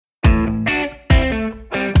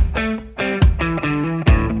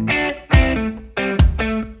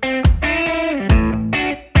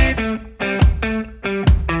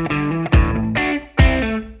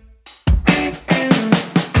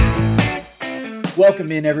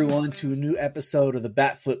Welcome in, everyone, to a new episode of the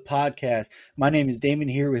Batflip Podcast. My name is Damon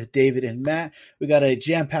here with David and Matt. We got a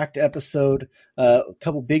jam-packed episode. A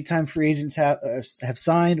couple big-time free agents have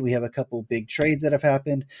signed. We have a couple big trades that have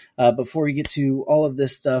happened. Before we get to all of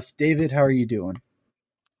this stuff, David, how are you doing?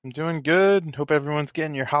 I'm doing good. Hope everyone's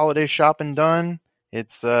getting your holiday shopping done.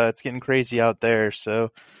 It's getting crazy out there,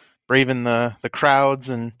 so braving the crowds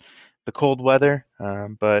and the cold weather,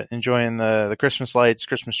 but enjoying the Christmas lights,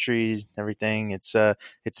 Christmas trees, everything.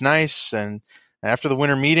 It's nice, and after the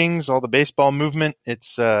winter meetings, all the baseball movement,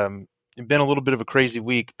 it's been a little bit of a crazy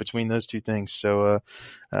week between those two things. So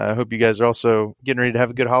I hope you guys are also getting ready to have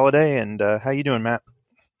a good holiday. And how you doing, Matt?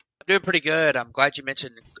 I'm doing pretty good. I'm glad you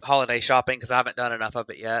mentioned holiday shopping because I haven't done enough of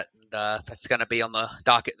it yet. And that's going to be on the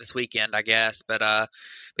docket this weekend, I guess. But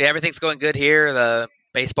yeah, everything's going good here. The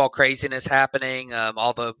baseball craziness happening,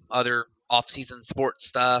 all the other off-season sports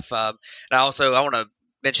stuff. And I want to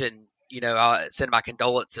mention, I'll send my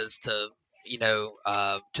condolences to,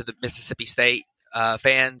 to the Mississippi State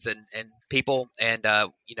fans and people. And,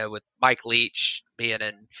 with Mike Leach being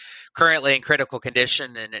currently in critical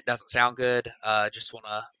condition and it doesn't sound good. Just want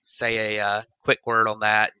to say a quick word on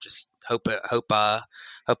that. Just hope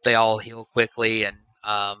they all heal quickly. And,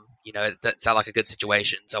 it doesn't sound like a good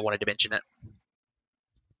situation. So I wanted to mention it.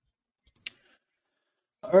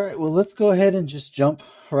 All right, well, let's go ahead and just jump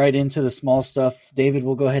right into the small stuff. David,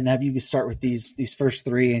 we'll go ahead and have you start with these first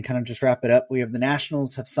three and kind of just wrap it up. We have the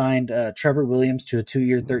Nationals have signed Trevor Williams to a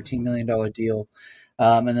 2-year, $13 million deal.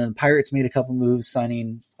 And then the Pirates made a couple moves,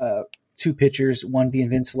 signing two pitchers, one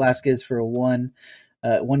being Vince Velasquez for a 1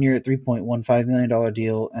 year at $3.15 million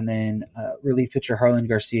deal, and then relief pitcher Harlan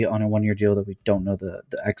Garcia on a 1-year deal that we don't know the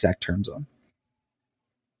exact terms on.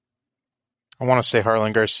 I want to say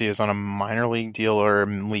Harlan Garcia is on a minor league deal or a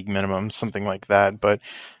league minimum, something like that. But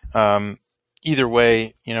either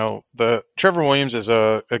way, the Trevor Williams is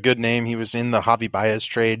a good name. He was in the Javi Baez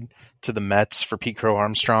trade to the Mets for Pete Crow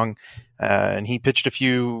Armstrong. And he pitched a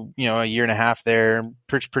year and a half there,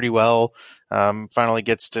 pitched pretty well, finally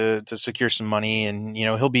gets to secure some money. And,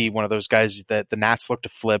 he'll be one of those guys that the Nats look to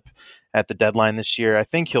flip at the deadline this year. I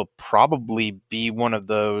think he'll probably be one of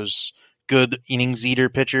those good innings eater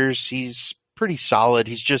pitchers. He's pretty solid.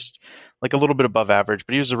 He's just like a little bit above average,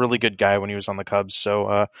 but he was a really good guy when he was on the Cubs.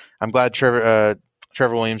 So I'm glad Trevor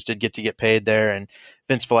Williams did get paid there, and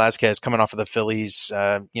Vince Velasquez coming off of the Phillies,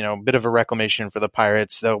 a bit of a reclamation for the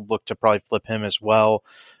Pirates. They'll look to probably flip him as well.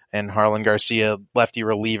 And Harlan Garcia, lefty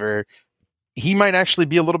reliever, he might actually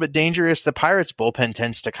be a little bit dangerous. The Pirates bullpen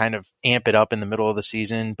tends to kind of amp it up in the middle of the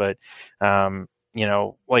season, but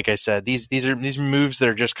like I said, these are moves that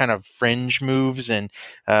are just kind of fringe moves, and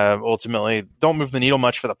ultimately don't move the needle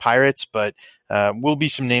much for the Pirates, but will be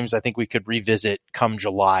some names I think we could revisit come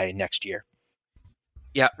July next year.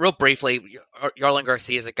 Yeah, real briefly, Harlan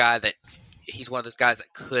Garcia is a guy that he's one of those guys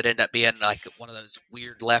that could end up being like one of those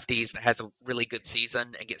weird lefties that has a really good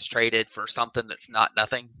season and gets traded for something that's not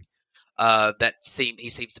nothing. He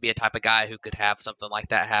seems to be a type of guy who could have something like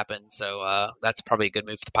that happen. So that's probably a good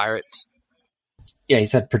move for the Pirates. Yeah,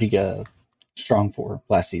 he's had pretty strong for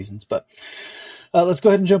last seasons. But let's go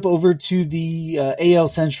ahead and jump over to the AL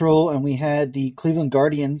Central, and we had the Cleveland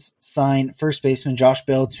Guardians sign first baseman Josh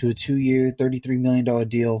Bell to a 2-year, $33 million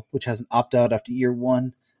deal, which has an opt-out after year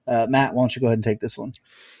one. Matt, why don't you go ahead and take this one?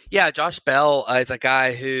 Yeah, Josh Bell is a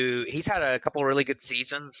guy who he's had a couple of really good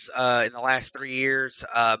seasons in the last 3 years.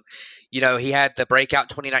 He had the breakout in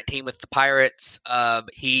 2019 with the Pirates.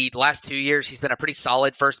 The last 2 years, he's been a pretty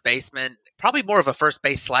solid first baseman, probably more of a first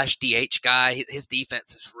base / DH guy. His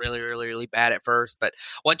defense is really, really, really bad at first, but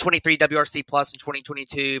 123 WRC plus in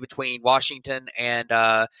 2022 between Washington and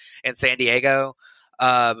San Diego.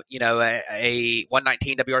 A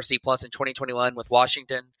 119 WRC plus in 2021 with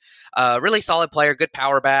Washington. Really solid player, good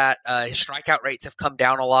power bat. His strikeout rates have come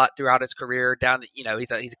down a lot throughout his career.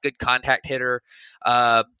 He's a good contact hitter.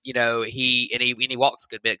 He walks a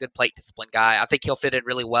good bit, good plate discipline guy. I think he'll fit in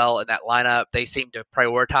really well in that lineup. They seem to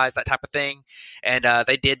prioritize that type of thing, and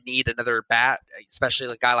they did need another bat,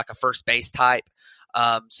 especially a guy like a first base type.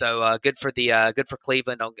 So good for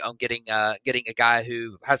Cleveland on getting a guy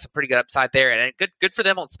who has some pretty good upside there, and good for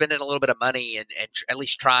them on spending a little bit of money and at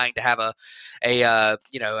least trying to have a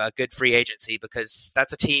good free agency, because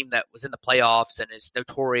that's a team that was in the playoffs and is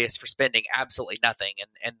notorious for spending absolutely nothing.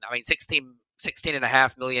 And I mean,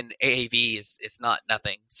 16.5 million AAV is not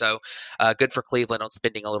nothing. So good for Cleveland on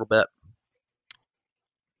spending a little bit.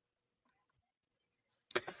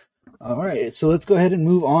 All right, so let's go ahead and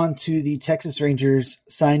move on to the Texas Rangers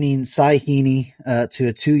signing Cy Heaney to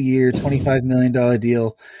a 2-year, $25 million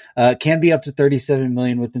deal. Can be up to $37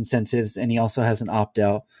 million with incentives, and he also has an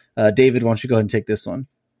opt-out. David, why don't you go ahead and take this one?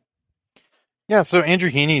 Yeah, so Andrew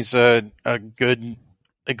Heaney's a good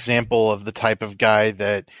example of the type of guy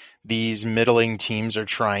that these middling teams are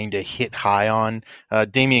trying to hit high on.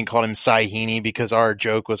 Damien called him Cy Heaney because our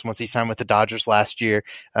joke was once he signed with the Dodgers last year,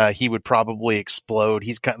 he would probably explode.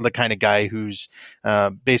 He's the kind of guy whose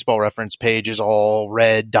baseball reference page is all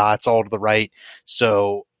red dots all to the right.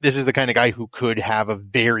 So this is the kind of guy who could have a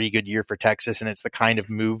very good year for Texas, and it's the kind of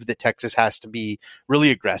move that Texas has to be really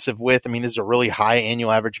aggressive with. I mean, this is a really high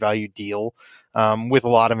annual average value deal with a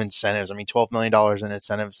lot of incentives. I mean, $12 million in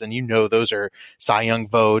incentives, and those are Cy Young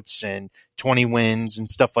votes and 20 wins and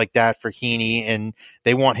stuff like that for Heaney, and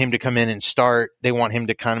they want him to come in and start. They want him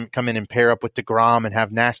to come in and pair up with DeGrom and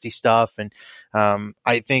have nasty stuff. And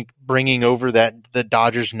I think bringing over the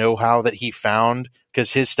Dodgers know-how that he found,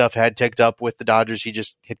 because his stuff had ticked up with the Dodgers, he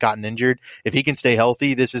just had gotten injured. If he can stay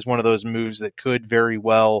healthy, this is one of those moves that could very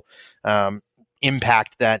well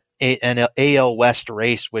impact that AL West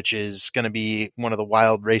race, which is going to be one of the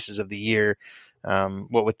wild races of the year.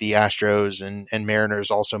 What with the Astros and Mariners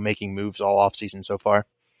also making moves all offseason so far.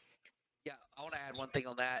 Yeah, I want to add one thing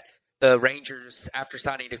on that. The Rangers, after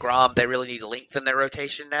signing DeGrom, they really need to lengthen their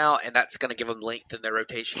rotation now, and that's going to give them length in their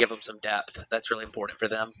rotation, give them some depth. That's really important for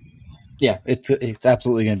them. Yeah, it's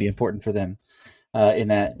absolutely going to be important for them in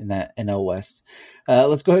that NL West.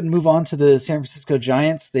 Let's go ahead and move on to the San Francisco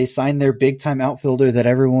Giants. They signed their big time outfielder that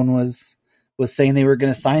everyone was saying they were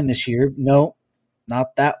going to sign this year. No,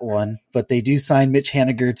 not that one, but they do sign Mitch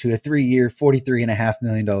Haniger to a 3-year, $43.5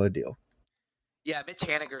 million deal. Yeah, Mitch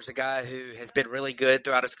Haniger's a guy who has been really good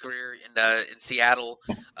throughout his career in Seattle.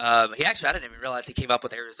 I didn't even realize he came up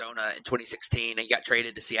with Arizona in 2016 and he got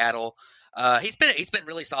traded to Seattle. He's been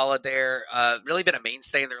really solid there. Really been a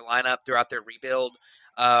mainstay in their lineup throughout their rebuild.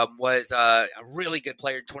 Was a really good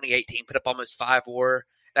player in 2018. Put up almost 5 WAR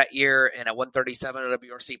that year and a 137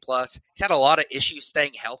 WRC plus. He's had a lot of issues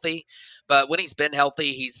staying healthy, but when he's been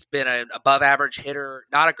healthy, he's been an above average hitter.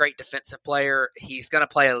 Not a great defensive player. He's going to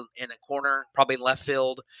play in a corner, probably left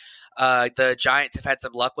field. The Giants have had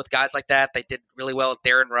some luck with guys like that. They did really well with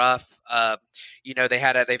Darren Ruff.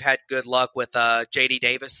 They've had good luck with J.D.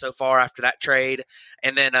 Davis so far after that trade,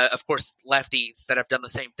 and then of course lefties that have done the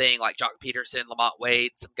same thing like Jock Peterson, Lamont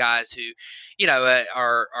Wade, some guys who,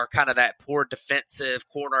 are kind of that poor defensive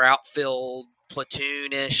corner outfield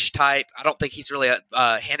platoonish type. I don't think he's really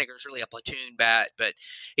Haniger's really a platoon bat, but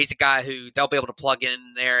he's a guy who they'll be able to plug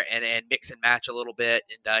in there and mix and match a little bit,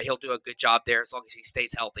 and he'll do a good job there as long as he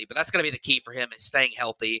stays healthy. But that's going to be the key for him, is staying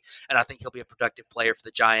healthy, and I think he'll be a productive player for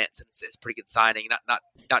the Giants, and it's a pretty good signing,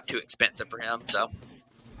 not too expensive for him. So.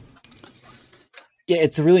 Yeah,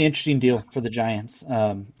 it's a really interesting deal for the Giants.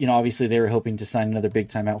 Obviously they were hoping to sign another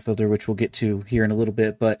big-time outfielder, which we'll get to here in a little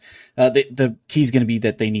bit. But the key is going to be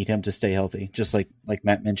that they need him to stay healthy, just like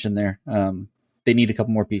Matt mentioned there. They need a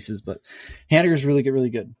couple more pieces, but Haniger's really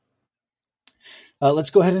good.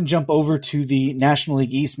 Let's go ahead and jump over to the National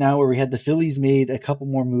League East now, where we had the Phillies made a couple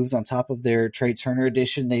more moves on top of their Trey Turner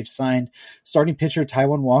addition. They've signed starting pitcher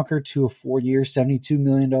Taijuan Walker to a 4-year, $72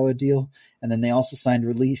 million deal. And then they also signed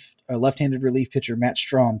left-handed relief pitcher Matt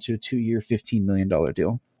Strahm to a 2-year, $15 million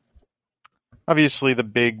deal. Obviously, the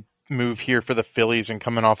big move here for the Phillies, and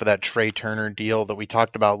coming off of that Trey Turner deal that we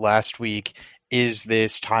talked about last week, is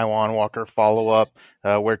this Taijuan Walker follow-up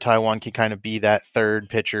where Taijuan can kind of be that third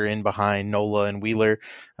pitcher in behind Nola and Wheeler.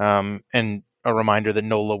 And a reminder that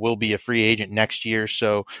Nola will be a free agent next year.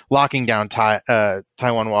 So locking down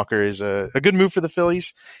Taijuan Walker is a good move for the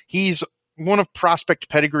Phillies. He's one of prospect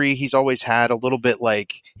pedigree. He's always had a little bit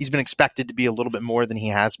he's been expected to be a little bit more than he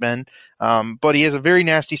has been. But he has a very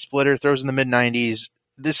nasty splitter, throws in the mid-90s.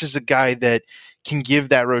 This is a guy that can give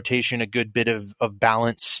that rotation a good bit of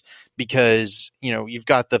balance, because, you've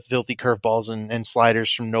got the filthy curveballs and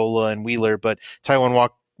sliders from Nola and Wheeler, but Taijuan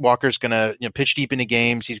Walker's going to pitch deep into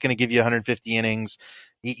games. He's going to give you 150 innings.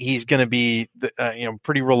 He's going to be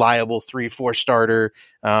pretty reliable 3-4 starter.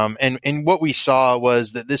 And what we saw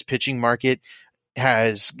was that this pitching market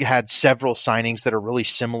has had several signings that are really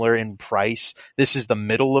similar in price. This is the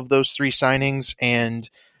middle of those 3 signings, and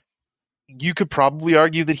you could probably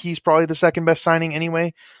argue that he's probably the second best signing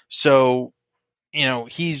anyway. So,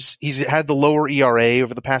 he's had the lower ERA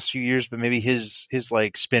over the past few years, but maybe his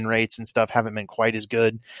spin rates and stuff haven't been quite as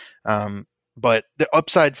good. but the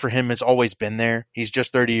upside for him has always been there. He's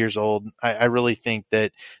just 30 years old. I really think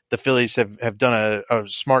that the Phillies have done a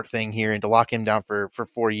smart thing here and to lock him down for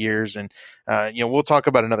 4 years. And, we'll talk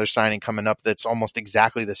about another signing coming up that's almost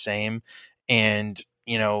exactly the same. And,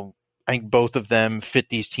 I think both of them fit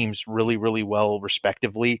these teams really, really well,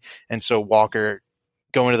 respectively. And so Walker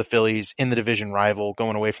going to the Phillies in the division rival,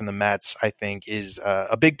 going away from the Mets, I think is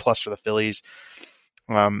a big plus for the Phillies.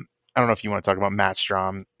 I don't know if you want to talk about Matt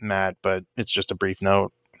Strahm, Matt, but it's just a brief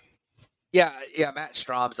note. Yeah, Matt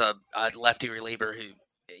Strahm's a lefty reliever who,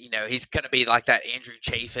 he's going to be like that Andrew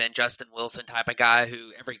Chafin, Justin Wilson type of guy who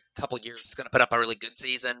every couple of years is going to put up a really good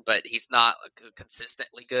season, but he's not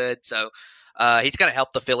consistently good. So he's going to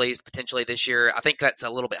help the Phillies potentially this year. I think that's a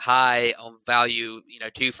little bit high on value,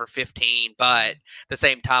 2 for 15, but at the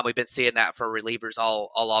same time, we've been seeing that for relievers all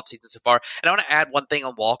offseason so far. And I want to add one thing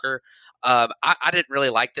on Walker. I didn't really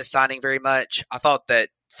like this signing very much. I thought that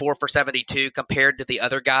 4 for 72 compared to the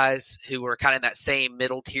other guys who were kind of in that same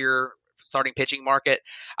middle tier starting pitching market,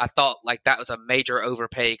 I thought like that was a major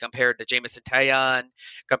overpay compared to Jameson Taillon,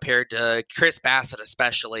 compared to Chris Bassett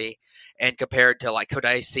especially, and compared to like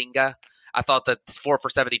Kodai Senga. I thought that 4 for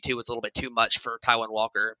 72 was a little bit too much for Taijuan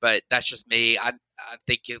Walker, but that's just me. I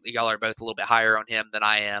think y'all are both a little bit higher on him than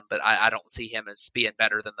I am, but I don't see him as being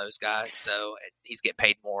better than those guys. So he's getting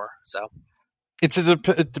paid more. So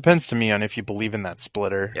it depends to me on if you believe in that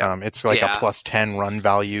splitter. Yep. It's like a plus 10 run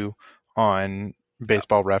value on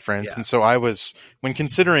Baseball Reference. Yeah. And so when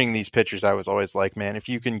considering these pitchers, I was always like, man, if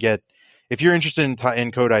you're interested in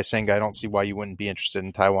Kodai Senga, I don't see why you wouldn't be interested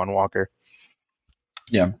in Taijuan Walker.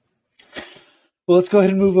 Yeah. Well, let's go ahead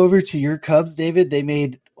and move over to your Cubs, David. They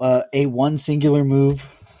made a one singular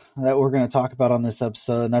move that we're going to talk about on this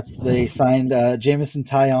episode, and that's they signed Jameson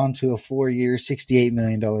Taillon to a 4-year, $68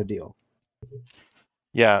 million deal.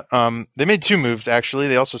 Yeah, they made 2 moves, actually.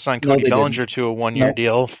 They also signed Cody Bellinger to a 1-year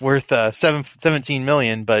deal worth $17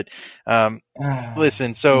 million. But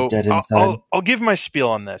listen, so I'll give my spiel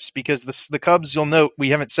on this because the Cubs, you'll note, we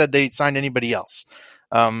haven't said they signed anybody else.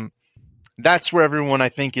 That's where everyone, I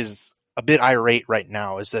think, is a bit irate right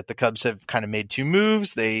now, is that the Cubs have kind of made 2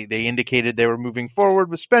 moves. They indicated they were moving forward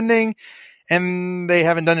with spending, and they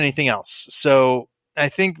haven't done anything else. So I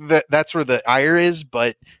think that's where the ire is,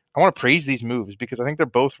 but I want to praise these moves because I think they're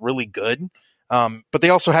both really good. But they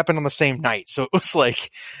also happened on the same night. So it was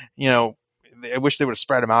like, I wish they would have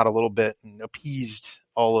spread them out a little bit and appeased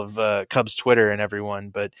all of Cubs Twitter and everyone.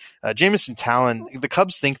 But Jameson Taillon, the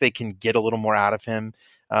Cubs think they can get a little more out of him.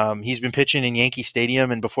 He's been pitching in Yankee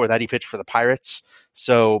Stadium, and before that he pitched for the Pirates.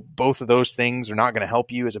 So both of those things are not going to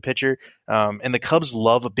help you as a pitcher. And the Cubs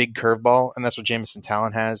love a big curveball, and that's what Jameson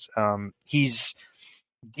Taillon has.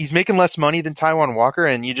 He's making less money than Taijuan Walker,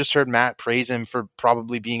 and you just heard Matt praise him for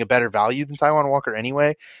probably being a better value than Taijuan Walker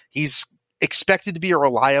anyway. He's expected to be a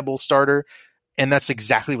reliable starter, and that's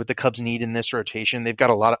exactly what the Cubs need in this rotation. They've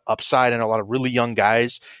got a lot of upside and a lot of really young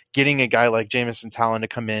guys. Getting a guy like Jameson Taillon to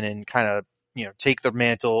come in and kind of take the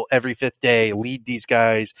mantle every 5th day, lead these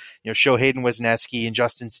guys, show Hayden Wesneski and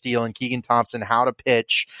Justin Steele and Keegan Thompson how to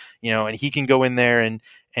pitch, and he can go in there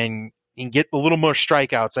and get a little more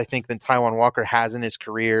strikeouts, I think, than Taijuan Walker has in his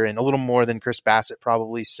career, and a little more than Chris Bassett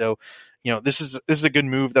probably. So, this is a good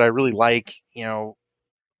move that I really like.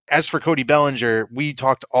 As for Cody Bellinger, we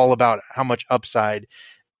talked all about how much upside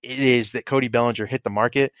it is that Cody Bellinger hit the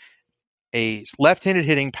market. A left-handed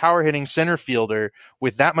hitting, power hitting center fielder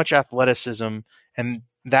with that much athleticism and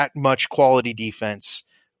that much quality defense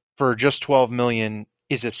for just $12 million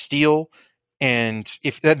is a steal. And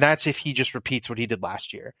that's if he just repeats what he did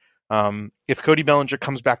last year. If Cody Bellinger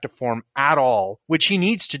comes back to form at all, which he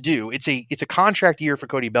needs to do, it's a contract year for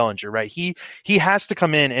Cody Bellinger, right? He has to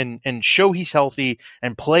come in and show he's healthy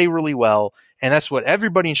and play really well. And that's what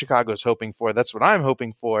everybody in Chicago is hoping for. That's what I'm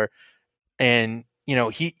hoping for. And,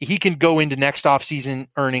 he can go into next offseason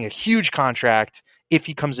earning a huge contract if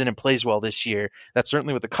he comes in and plays well this year. That's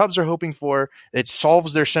certainly what the Cubs are hoping for. It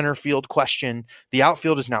solves their center field question. The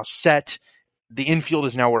outfield is now set. The infield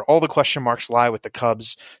is now where all the question marks lie with the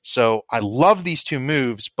Cubs. So I love these 2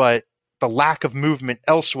 moves, but the lack of movement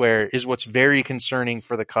elsewhere is what's very concerning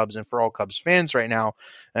for the Cubs and for all Cubs fans right now.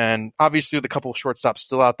 And obviously with a couple of shortstops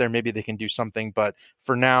still out there, maybe they can do something. But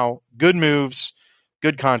for now, good moves,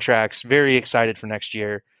 good contracts, very excited for next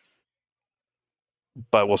year.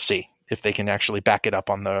 But we'll see if they can actually back it up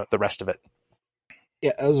on the rest of it.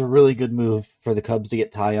 Yeah, that was a really good move for the Cubs to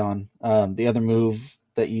get Taillon. The other move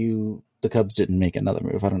that the Cubs didn't make another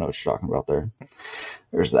move. I don't know what you're talking about there.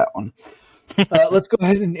 There's that one. Let's go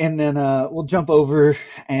ahead and then we'll jump over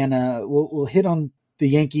and we'll hit on the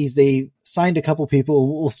Yankees. They signed a couple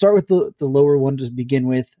people. We'll start with the lower one to begin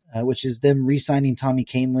with. which is them re-signing Tommy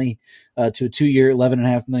Kahnle to a 2-year,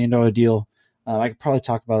 $11.5 million deal. I could probably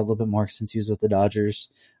talk about it a little bit more since he was with the Dodgers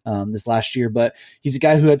this last year, but he's a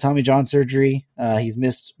guy who had Tommy John surgery. He's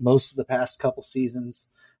missed most of the past couple seasons.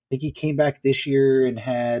 I think he came back this year and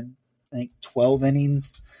had, 12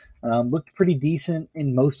 innings. Looked pretty decent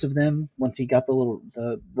in most of them once he got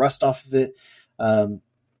the rust off of it.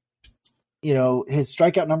 His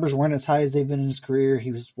strikeout numbers weren't as high as they've been in his career.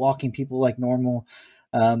 He was walking people like normal.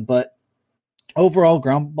 But overall,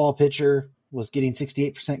 ground ball pitcher, was getting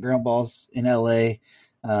 68% ground balls in LA.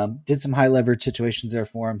 Did some high leverage situations there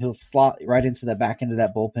for him. He'll slot right into the back end of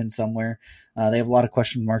that bullpen somewhere. They have a lot of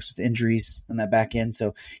question marks with injuries in that back end.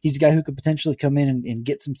 So he's a guy who could potentially come in and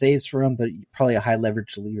get some saves for him, but probably a high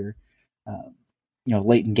leverage leader,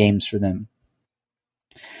 late in games for them.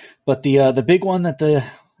 But the big one that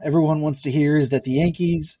everyone wants to hear is that the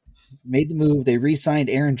Yankees made the move. They re-signed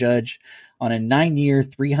Aaron Judge on a 9-year,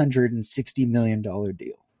 $360 million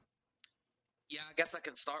deal. Yeah, I guess I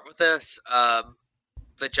can start with this.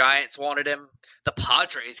 The Giants wanted him. The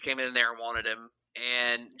Padres came in there and wanted him.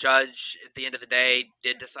 And Judge, at the end of the day,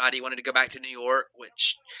 did decide he wanted to go back to New York,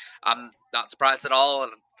 which I'm not surprised at all,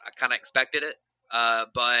 and I kind of expected it.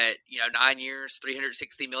 But 9 years,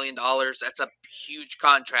 $360 million, that's a huge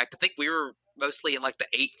contract. I think we were mostly in like the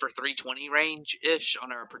 8 for 320 range-ish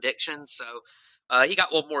on our predictions. So he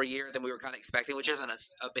got one more year than we were kind of expecting, which isn't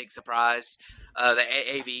a big surprise. The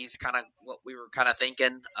AAV is kind of what we were kind of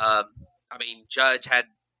thinking. Judge had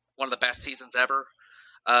one of the best seasons ever.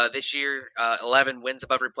 This year, 11 wins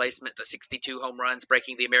above replacement, the 62 home runs,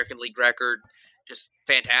 breaking the American League record. Just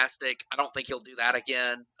fantastic. I don't think he'll do that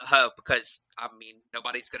again because,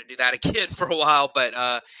 nobody's going to do that again for a while. But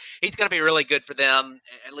he's going to be really good for them,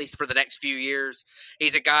 at least for the next few years.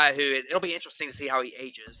 He's a guy who it'll be interesting to see how he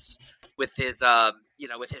ages with his,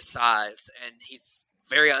 with his size. And he's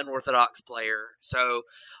a very unorthodox player. So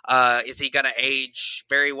is he going to age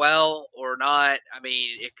very well or not?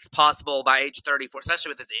 It's possible by age 34, especially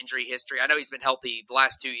with his injury history. I know he's been healthy the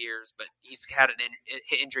last 2 years, but he's had an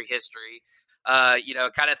injury history.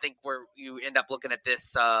 Kind of think where you end up looking at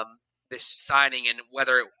this this signing and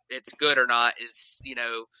whether it's good or not is,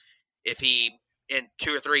 if he in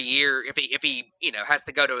 2 or 3 years, if he has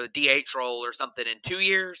to go to a DH role or something in 2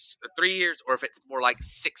 years or 3 years, or if it's more like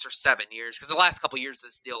 6 or 7 years, because the last couple of years of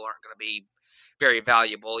this deal aren't going to be very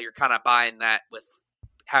valuable. You're kind of buying that with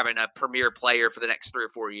having a premier player for the next 3 or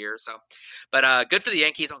 4 years. So, but good for the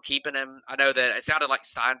Yankees on keeping him. I know that it sounded like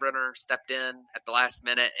Steinbrenner stepped in at the last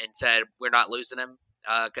minute and said, we're not losing him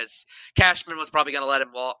because Cashman was probably going to let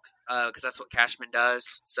him walk because that's what Cashman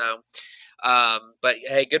does. So, but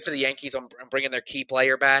hey, good for the Yankees on bringing their key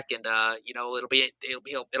player back. And,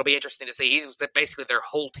 it'll be interesting to see. He's basically their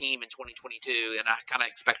whole team in 2022. And I kind of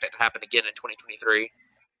expect that to happen again in 2023.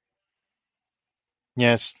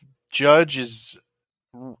 Yes. Judge is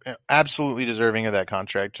absolutely deserving of that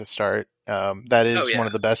contract to start. That is one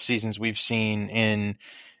of the best seasons we've seen in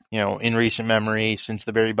recent memory since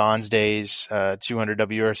the Barry Bonds days, 200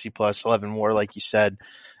 WRC plus 11 WAR, like you said.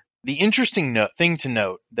 The interesting thing to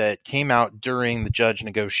note that came out during the Judge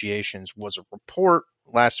negotiations was a report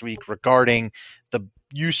last week regarding the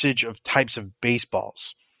usage of types of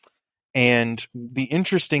baseballs. And the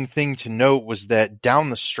interesting thing to note was that down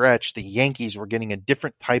the stretch, the Yankees were getting a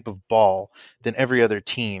different type of ball than every other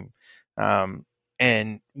team.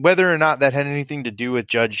 And whether or not that had anything to do with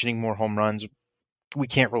Judge hitting more home runs, we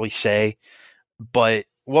can't really say. But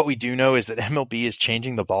what we do know is that MLB is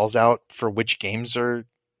changing the balls out for which games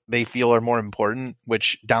they feel are more important,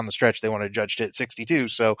 which down the stretch they want to Judge to hit 62.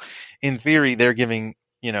 So in theory, they're giving,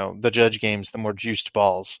 the Judge games the more juiced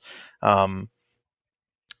balls.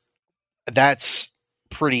 That's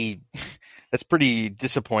pretty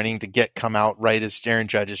disappointing to come out right as Aaron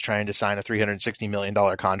Judge is trying to sign a $360 million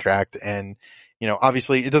contract. And,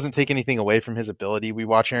 obviously it doesn't take anything away from his ability. We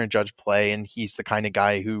watch Aaron Judge play and he's the kind of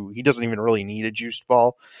guy who he doesn't even really need a juiced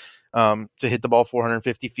ball to hit the ball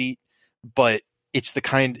 450 feet. But it's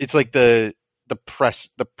like the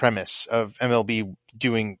premise of MLB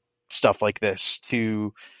doing stuff like this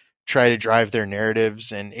to try to drive their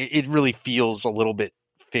narratives. And it really feels a little bit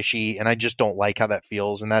fishy, and I just don't like how that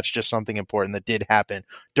feels. And that's just something important that did happen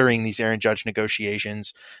during these Aaron Judge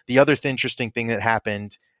negotiations. The other interesting thing that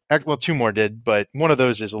happened, well, 2 more did, but one of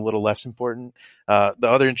those is a little less important. The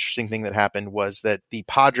other interesting thing that happened was that the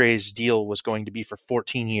Padres deal was going to be for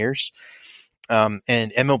 14 years. And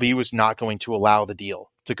MLB was not going to allow the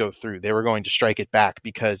deal to go through. They were going to strike it back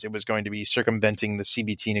because it was going to be circumventing the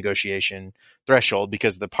CBT negotiation threshold,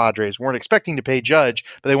 because the Padres weren't expecting to pay Judge,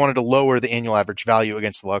 but they wanted to lower the annual average value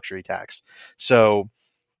against the luxury tax. So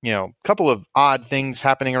couple of odd things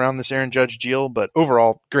happening around this Aaron Judge deal, but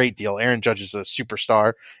overall, great deal. Aaron Judge is a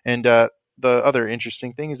superstar. And the other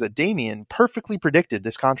interesting thing is that Damien perfectly predicted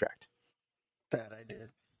this contract. That I did.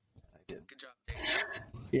 Good job, Damien.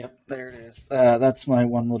 Yep, there it is. That's my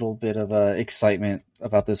one little bit of excitement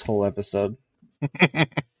about this whole episode.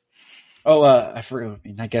 I forgot.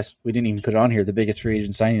 I guess we didn't even put it on here. The biggest free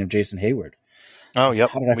agent signing of Jason Hayward. Oh,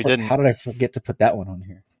 yep. We didn't. How did I forget to put that one on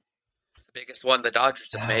here? It's the biggest one the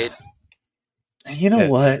Dodgers have made. You know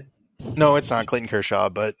what? No, it's not Clayton Kershaw,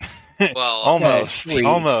 but well, almost. It's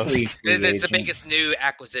the biggest new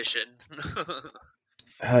acquisition.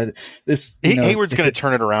 Hayward's going to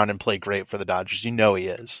turn it around and play great for the Dodgers. You know he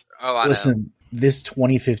is. Oh, I know. Know. This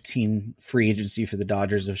 2015 free agency for the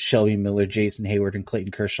Dodgers of Shelby Miller, Jason Hayward, and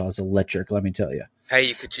Clayton Kershaw is electric. Let me tell you. Hey,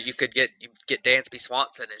 you could get Dansby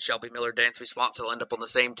Swanson and Shelby Miller. Dansby Swanson will end up on the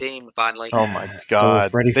same team finally. Oh my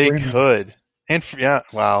God, they could. And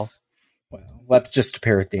wow. Well, that's just to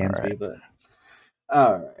pair with Dansby, right. But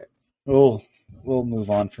all right, we'll move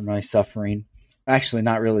on from my suffering. Actually,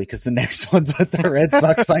 not really, because the next one's with the Red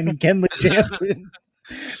Sox signing Kenley Jansen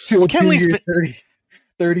to a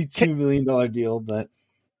 $32 million deal. But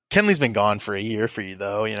Kenley's been gone for a year for you,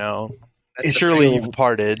 though. Surely you've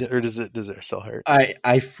parted, or does it still hurt?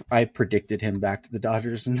 I predicted him back to the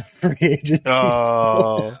Dodgers in the free agency.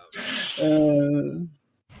 Oh,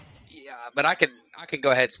 yeah, but I can go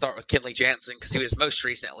ahead and start with Kenley Jansen because he was most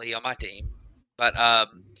recently on my team.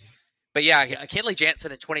 But yeah, Kenley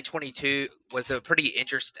Jansen in 2022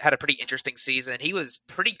 had a pretty interesting season. He was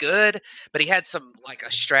pretty good, but he had some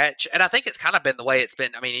a stretch, and I think it's kind of been the way it's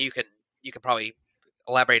been. I mean, you can probably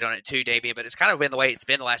elaborate on it too, Damien, but it's kind of been the way it's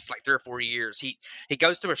been the last 3 or 4 years. He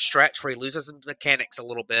goes through a stretch where he loses his mechanics a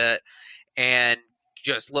little bit and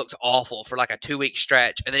just looks awful for a 2-week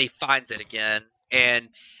stretch, and then he finds it again. And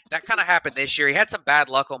that kind of happened this year. He had some bad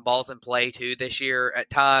luck on balls in play too this year at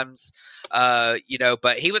times, but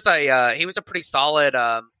he was a pretty solid.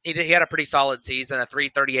 He had a pretty solid season, a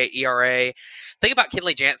 3.38 ERA. Thing about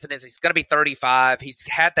Kenley Jansen is he's going to be 35. He's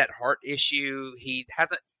had that heart issue. He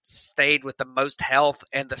hasn't stayed with the most health,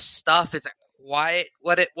 and the stuff isn't quite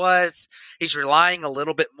what it was. He's relying a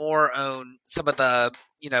little bit more on some of the,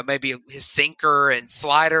 maybe his sinker and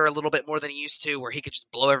slider a little bit more than he used to, where he could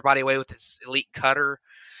just blow everybody away with his elite cutter.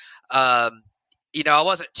 I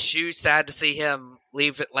wasn't too sad to see him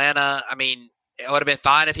leave Atlanta. I mean, it would have been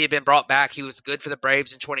fine if he had been brought back. He was good for the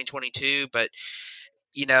Braves in 2022, but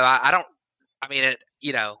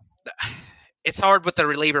it's hard with the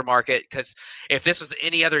reliever market because if this was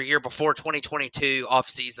any other year before 2022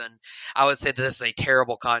 offseason, I would say that this is a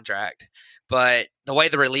terrible contract. But the way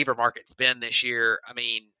the reliever market's been this year, I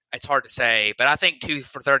mean, it's hard to say. But I think 2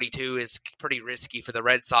 for 32 is pretty risky for the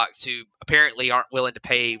Red Sox, who apparently aren't willing to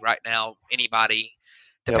pay right now anybody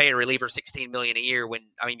to pay a reliever $16 million a year when,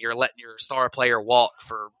 I mean, you're letting your star player walk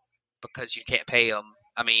because you can't pay him.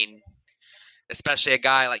 I mean, especially a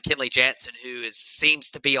guy like Kenley Jansen, who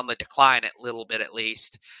seems to be on the decline a little bit at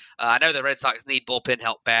least. I know the Red Sox need bullpen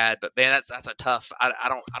help bad, but man, that's a tough. I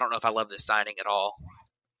don't know if I love this signing at all.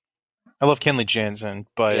 I love Kenley Jansen,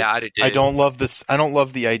 but yeah, I do too. I don't love this. I don't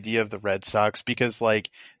love the idea of the Red Sox because that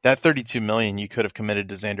 $32 million you could have committed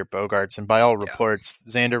to Xander Bogaerts, and by all reports,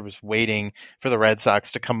 Xander was waiting for the Red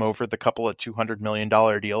Sox to come over the couple of $200 million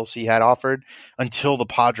deals he had offered until the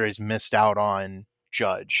Padres missed out on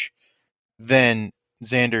Judge. Then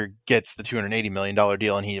Xander gets the $280 million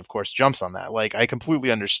deal, and he, of course, jumps on that. I completely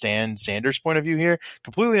understand Xander's point of view here.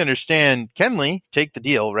 Completely understand Kenley, take the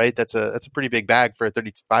deal, right? That's a pretty big bag for a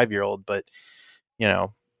 35-year-old, but, yeah,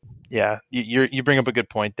 you bring up a good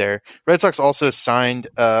point there. Red Sox also signed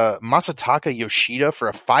Masataka Yoshida for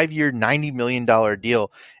a 5-year, $90 million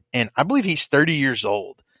deal, and I believe he's 30 years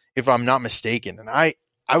old, if I'm not mistaken. And I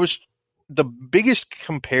was... The biggest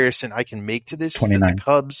comparison I can make to this 29. Is the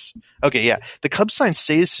Cubs. Okay, yeah. The Cubs signed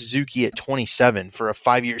Seiya Suzuki at 27 for a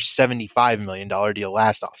 5-year, $75 million deal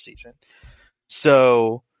last offseason.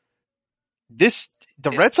 So the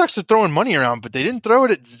Red Sox are throwing money around, but they didn't throw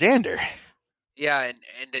it at Xander. Yeah, and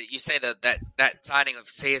you say that signing of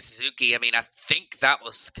Seiya Suzuki, I mean, I think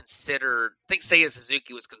Seiya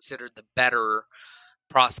Suzuki was considered the better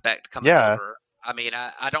prospect coming over. I mean,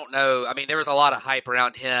 I don't know. I mean, there was a lot of hype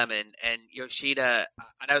around him and Yoshida.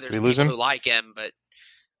 I know there's people who like him, but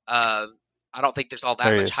I don't think there's all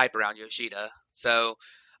that much hype around Yoshida. So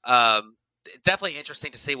definitely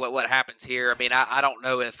interesting to see what happens here. I mean, I don't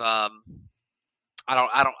know if I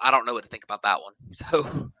don't know what to think about that one.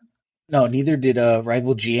 So. No, neither did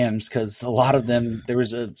rival GMs, because a lot of them, there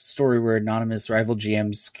was a story where anonymous rival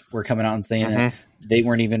GMs were coming out and saying that they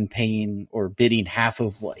weren't even paying or bidding half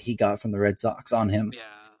of what he got from the Red Sox on him. Yeah.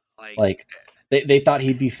 Like they thought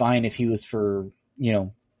he'd be fine if he was for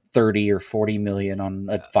 30 or 40 million on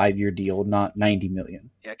a 5-year deal, not 90 million.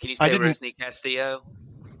 Yeah, can you say Rusney Castillo?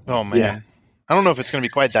 Oh man, yeah. I don't know if it's going to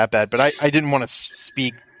be quite that bad, but I didn't want to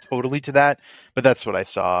speak totally to that, but that's what I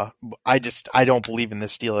saw. I don't believe in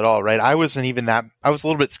this deal at all, right? I was a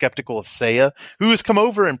little bit skeptical of Seiya, who has come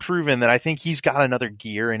over and proven that I think he's got another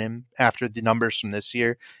gear in him after the numbers from this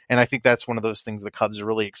year, and I think that's one of those things the Cubs are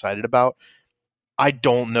really excited about. I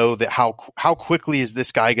don't know that how quickly is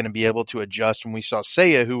this guy going to be able to adjust when we saw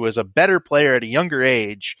Seiya, who was a better player at a younger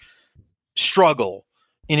age, struggle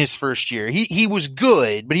in his first year. He was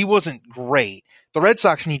good, but he wasn't great. The Red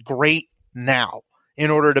Sox need great now in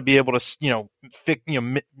order to be able to,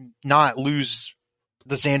 not lose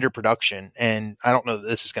the Xander production. And I don't know that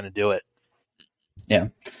this is going to do it. Yeah.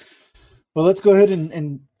 Well, let's go ahead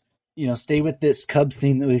and stay with this Cubs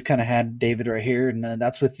theme that we've kind of had, David, right here. And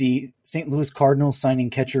that's with the St. Louis Cardinals signing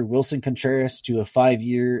catcher Wilson Contreras to a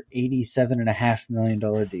 5-year, $87.5 million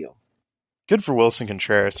deal. Good for Wilson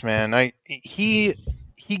Contreras, man. He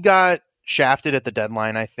got shafted at the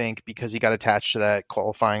deadline, I think, because he got attached to that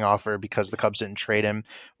qualifying offer because the Cubs didn't trade him.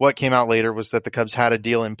 What came out later was that the Cubs had a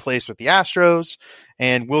deal in place with the Astros,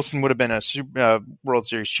 and Wilson would have been a World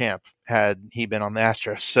Series champ had he been on the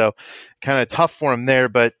Astros. So kind of tough for him there,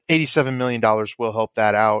 but $87 million will help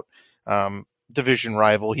that out. Division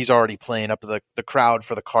rival. He's already playing up the crowd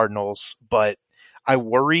for the Cardinals, but I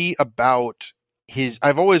worry about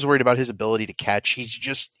I've always worried about his ability to catch.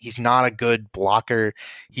 He's not a good blocker.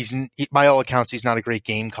 By all accounts, he's not a great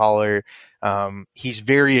game caller. He's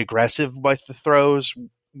very aggressive with the throws,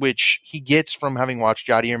 which he gets from having watched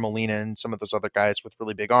Yadier Molina and some of those other guys with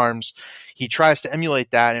really big arms. He tries to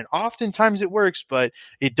emulate that, and oftentimes it works, but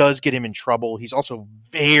it does get him in trouble. He's also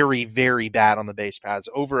very, very bad on the base paths,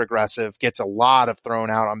 over aggressive, gets a lot of thrown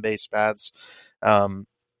out on base paths.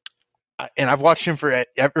 And I've watched him for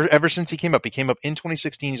ever since he came up. He came up in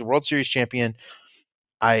 2016. He's a World Series champion.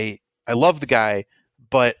 I love the guy,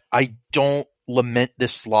 but I don't lament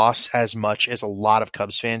this loss as much as a lot of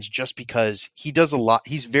Cubs fans, just because he does a lot.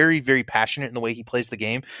 He's very, very passionate in the way he plays the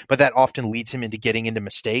game, but that often leads him into getting into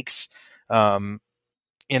mistakes. And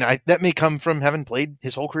that may come from having played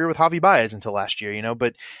his whole career with Javi Baez until last year,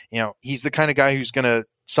 but he's the kind of guy who's going to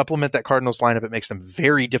supplement that Cardinals lineup. It makes them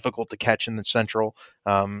very difficult to catch in the Central.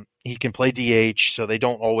 He can play DH, so they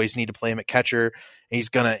don't always need to play him at catcher. He's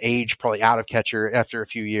going to age probably out of catcher after a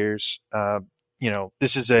few years.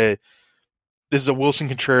 This is a Wilson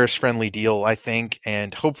Contreras friendly deal, I think,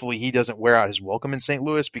 and hopefully he doesn't wear out his welcome in St.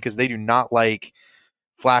 Louis, because they do not like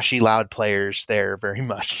flashy, loud players there very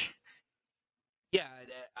much. Yeah,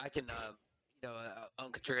 I can.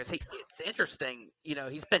 On Contreras, it's interesting.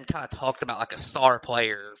 He's been kind of talked about like a star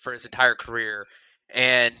player for his entire career,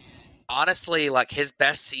 and honestly, like his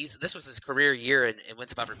best season, this was his career year in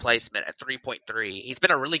wins above replacement at 3.3. He's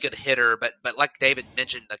been a really good hitter, but like David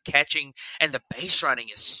mentioned, the catching and the base running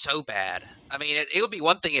is so bad. I mean, it would be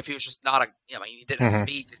one thing if he was just not he didn't have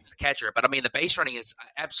speed as a catcher, but I mean, the base running is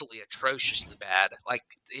absolutely atrociously bad. Like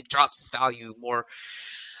it drops his value more.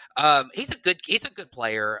 He's a good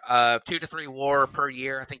player. 2 to 3 WAR per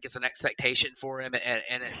year, I think, is an expectation for him,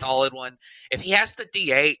 and a solid one. If he has to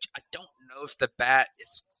DH, I don't know if the bat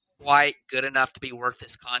is quite good enough to be worth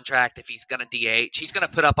his contract. If he's going to DH, he's going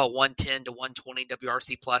to put up a 110 to 120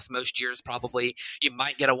 WRC plus most years. Probably you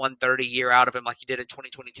might get a 130 year out of him like you did in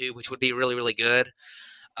 2022, which would be really, really good.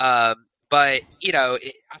 But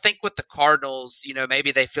I think with the Cardinals,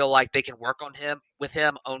 maybe they feel like they can work on him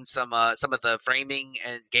on some of the framing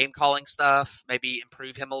and game calling stuff, maybe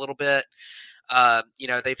improve him a little bit.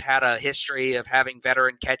 They've had a history of having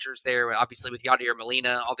veteran catchers there, obviously with Yadier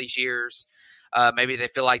Molina all these years. Maybe they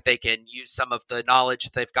feel like they can use some of the knowledge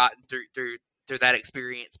that they've gotten through that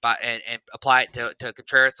experience and apply it to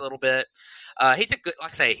Contreras a little bit. He's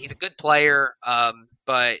a good player,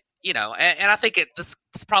 but and I think this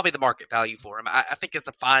is probably the market value for him. I think it's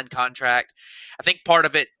a fine contract. I think part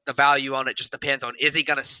of it, the value on it just depends on, is he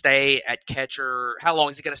going to stay at catcher? How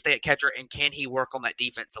long is he going to stay at catcher? And can he work on that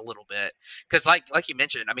defense a little bit? Because like you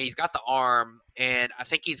mentioned, I mean, he's got the arm, and I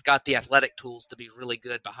think he's got the athletic tools to be really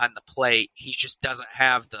good behind the plate. He just doesn't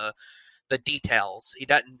have the details. He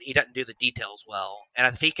doesn't do the details well.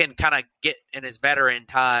 And if he can kind of get in his veteran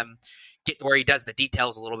time, get to where he does the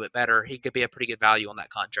details a little bit better, he could be a pretty good value on that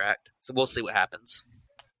contract. So we'll see what happens.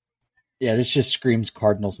 Yeah, this just screams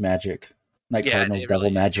Cardinals magic. Cardinals devil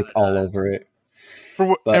really magic all over it.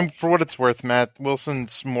 For what it's worth, Matt,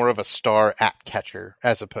 Wilson's more of a star at catcher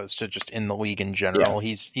as opposed to just in the league in general.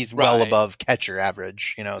 Yeah. He's well above catcher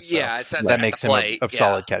average, so yeah, that makes him a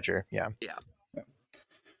solid catcher. Yeah.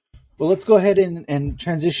 Well, let's go ahead and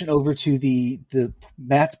transition over to the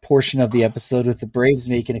Matt's portion of the episode with the Braves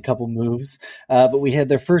making a couple moves. But we had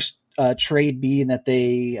their first trade being that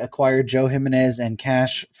they acquired Joe Jimenez and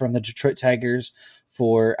cash from the Detroit Tigers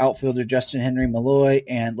for outfielder Justin Henry Malloy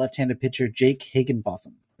and left-handed pitcher Jake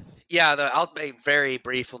Higginbotham. Yeah, I'll be very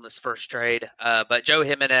brief on this first trade. But Joe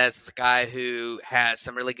Jimenez is a guy who has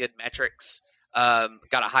some really good metrics. Got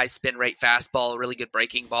a high spin rate fastball, a really good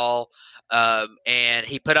breaking ball. And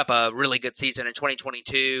he put up a really good season in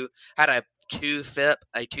 2022. Had a 2 FIP,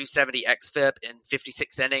 a 270 xFIP in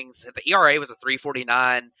 56 innings. The ERA was a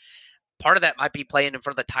 3.49. Part of that might be playing in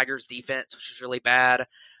front of the Tigers defense, which is really bad.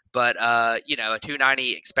 But, a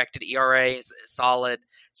 2.90 expected ERA is solid.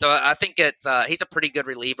 So I think he's a pretty good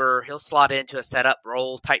reliever. He'll slot into a setup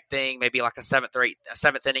role type thing, maybe like a seventh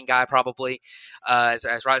inning guy probably, as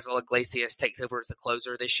Raisel Iglesias takes over as a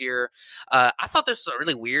closer this year. I thought this was a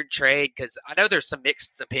really weird trade because I know there's some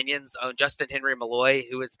mixed opinions on Justin Henry Malloy,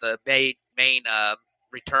 who is the main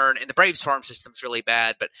return, and the Braves farm system's really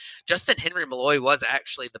bad, but Justin Henry Malloy was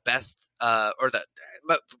actually the best, by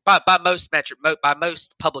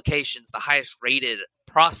most publications, the highest rated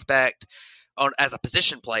prospect as a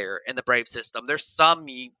position player in the Brave system. There's some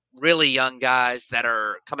really young guys that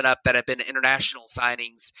are coming up that have been international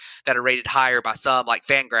signings that are rated higher by some, like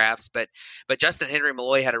Fangraphs, but Justin Henry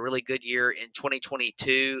Malloy had a really good year in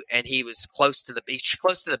 2022, and he was close to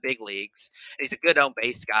the big leagues. He's a good on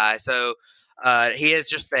base guy, so he is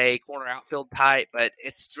just a corner outfield type, but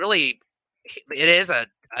it is a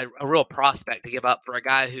real prospect to give up for a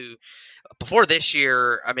guy who, before this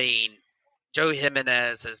year, I mean, Joe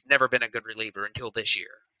Jimenez has never been a good reliever until this year.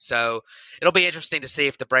 So it'll be interesting to see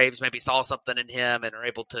if the Braves maybe saw something in him and are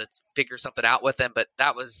able to figure something out with him. But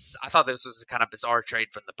I thought this was a kind of bizarre trade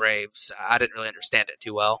from the Braves. I didn't really understand it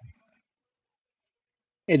too well.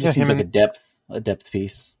 It just seems like a depth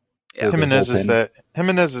piece. Yeah. Jimenez is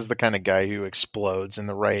the kind of guy who explodes in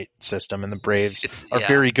the right system, and the Braves are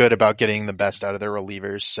very good about getting the best out of their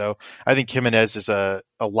relievers. So I think Jimenez is a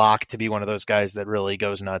lock to be one of those guys that really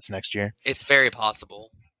goes nuts next year. It's very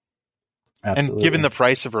possible. Absolutely. And given the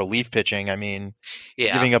price of relief pitching, I mean,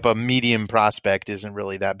 giving up a medium prospect isn't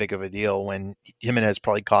really that big of a deal when Jimenez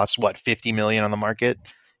probably costs, $50 million on the market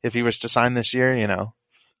if he was to sign this year,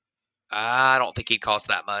 I don't think he'd cost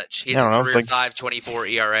that much. He's a career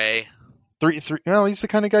 5.24 ERA. He's the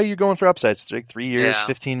kind of guy you're going for upsides. It's like 3 years,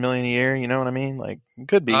 $15 million a year. You know what I mean? Like, it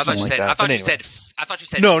could be something like that. I thought you said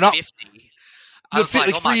no, 50. No,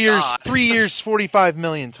 like 3 years, God. 3 years, 45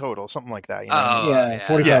 million total, something like that.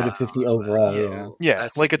 45 to 50 overall. Yeah,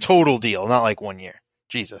 like a total deal, not like 1 year.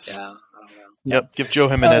 Jesus. Yeah. Yep, give Joe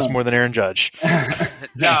Jimenez more than Aaron Judge.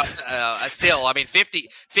 Still, I mean,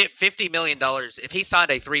 $50 million. If he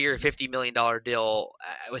signed a 3-year, $50 million deal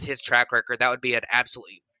with his track record, that would be an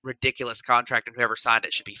absolutely ridiculous contract, and whoever signed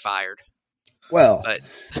it should be fired. Well,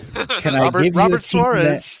 can Robert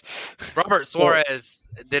Suarez? Robert Suarez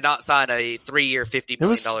did not sign a 3-year, $50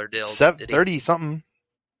 million deal. 30 something.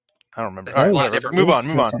 I don't remember. Move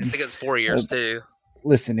on. I think it was 4 years too.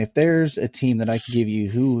 Listen, if there's a team that I can give you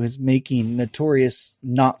who is making notorious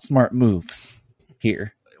not smart moves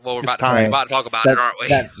here. Well, we're about to talk about it, aren't we?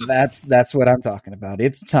 That's what I'm talking about.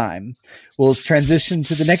 It's time. We'll transition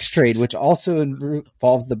to the next trade, which also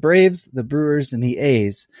involves the Braves, the Brewers, and the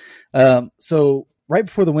A's. So right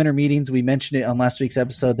before the winter meetings, we mentioned it on last week's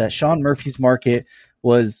episode that Sean Murphy's market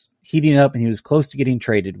was heating up and he was close to getting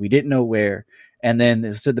traded. We didn't know where. And then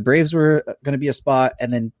it said the Braves were going to be a spot.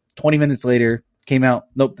 And then 20 minutes later, came out,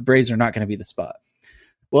 nope, the Braves are not going to be the spot.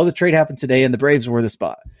 Well, the trade happened today, and the Braves were the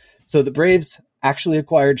spot. So the Braves actually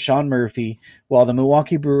acquired Sean Murphy, while the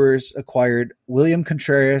Milwaukee Brewers acquired William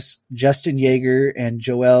Contreras, Justin Yeager, and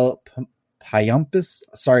Joel Payamps.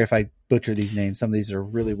 Sorry if I butcher these names. Some of these are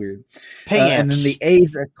really weird. And then the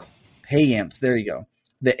A's, Payamps, there you go.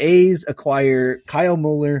 The A's acquire Kyle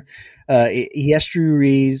Muller, Yestri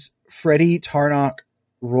Ruiz, Freddie Tarnok,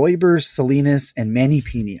 Royber Salinas, and Manny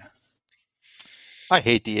Pena. I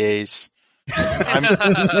hate the A's.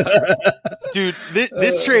 Dude,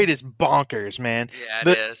 this trade is bonkers, man.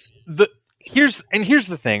 Yeah, it is. Here's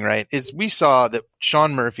the thing, right? Is we saw that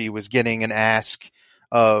Sean Murphy was getting an ask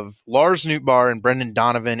of Lars Nootbaar and Brendan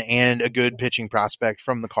Donovan and a good pitching prospect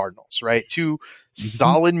from the Cardinals, right? Two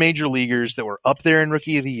solid major leaguers that were up there in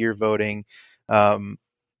Rookie of the Year voting. And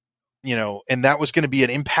that was going to be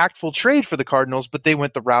an impactful trade for the Cardinals, but they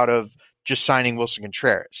went the route of just signing Wilson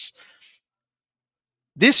Contreras.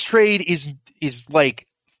 This trade is like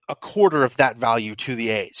a quarter of that value to the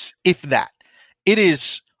A's, if that. It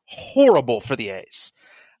is horrible for the A's.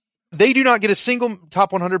 They do not get a single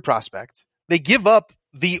top 100 prospect. They give up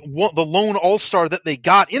the lone all-star that they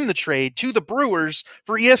got in the trade to the Brewers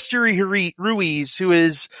for Esteury Ruiz, who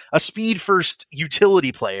is a speed-first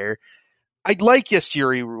utility player. I like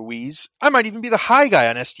Esteury Ruiz. I might even be the high guy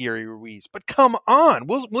on Esteury Ruiz. But come on,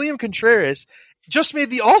 William Contreras just made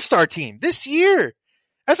the All-Star team this year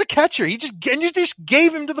as a catcher. You just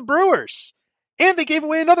gave him to the Brewers. And they gave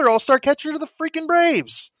away another All-Star catcher to the freaking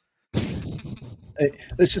Braves.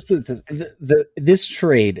 Let's just put it this: this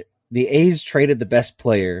trade, the A's traded the best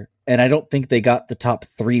player, and I don't think they got the top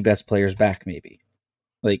 3 best players back. Maybe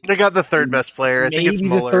like they got the third best player. I think it's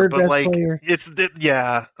Muller, but like player.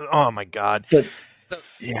 Yeah. Oh my God. But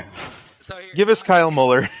yeah. Give us Kyle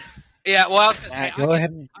Muller. Yeah, well, I was going to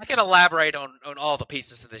say, I can elaborate on all the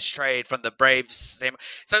pieces of this trade from the Braves.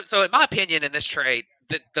 So in my opinion, in this trade,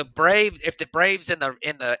 the Braves, if the Braves and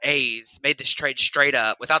the A's made this trade straight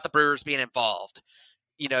up without the Brewers being involved,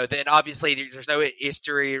 then obviously there's no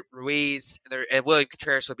Esteury Ruiz, and William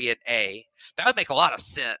Contreras would be an A. That would make a lot of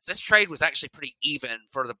sense. This trade was actually pretty even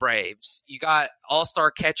for the Braves. You got all-star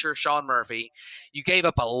catcher Sean Murphy. You gave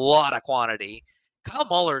up a lot of quantity. Kyle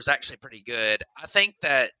Muller is actually pretty good. I think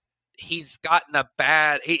that he's gotten a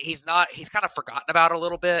bad he's kind of forgotten about a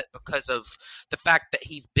little bit because of the fact that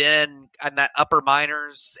he's been in that upper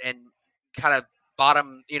minors and kind of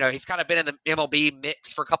bottom, he's kind of been in the MLB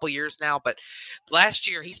mix for a couple years now, but last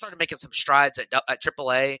year he started making some strides at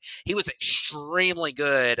AAA. He was extremely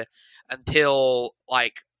good until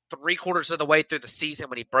like 3/4 of the way through the season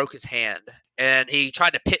when he broke his hand, and he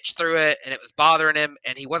tried to pitch through it and it was bothering him,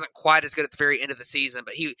 and he wasn't quite as good at the very end of the season,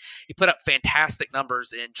 but he put up fantastic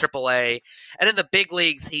numbers in AAA. And in the big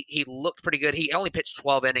leagues he looked pretty good. He only pitched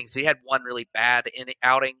 12 innings, but he had one really bad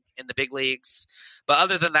outing in the big leagues. But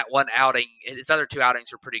other than that one outing, his other 2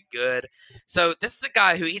 outings were pretty good. So this is a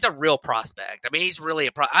guy he's a real prospect. I mean, he's really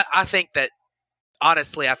I think that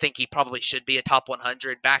honestly, I think he probably should be a top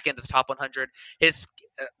 100, back into the top 100. There's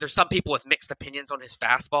some people with mixed opinions on his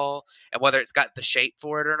fastball and whether it's got the shape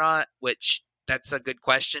for it or not, which that's a good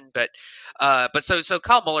question. But so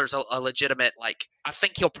Kyle Muller's a legitimate, I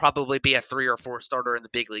think he'll probably be a 3 or 4 starter in the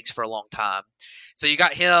big leagues for a long time. So you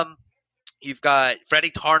got him. You've got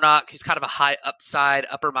Freddie Tarnok, who's kind of a high upside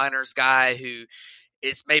upper minors guy who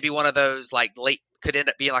is maybe one of those could end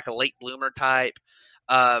up being like a late bloomer type.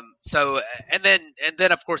 And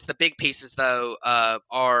then of course the big pieces though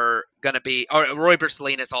are going to be, or Roy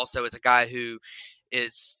Bertolinas also is a guy who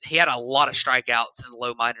he had a lot of strikeouts in the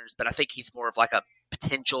low minors, but I think he's more of like a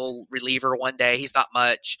potential reliever one day. He's not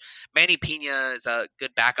much. Manny Pena is a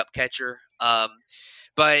good backup catcher.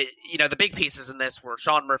 But the big pieces in this were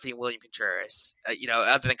Sean Murphy and William Contreras.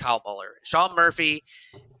 Other than Kyle Muller, Sean Murphy,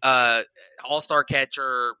 all-star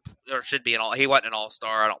catcher, or should be he wasn't an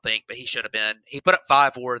all-star, I don't think, but he should have been. He put up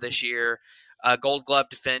 5 WAR this year. Gold Glove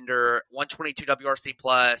defender, 122 WRC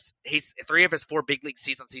plus. 3 of his 4 big league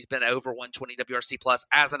seasons he's been over 120 WRC plus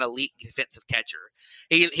as an elite defensive catcher.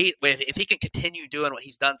 If he can continue doing what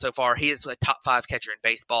he's done so far, he is a top 5 catcher in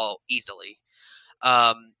baseball easily.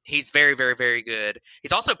 He's very, very, very good.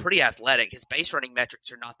 He's also pretty athletic. His base running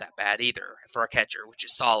metrics are not that bad either for a catcher, which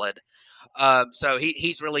is solid. So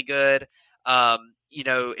he's really good.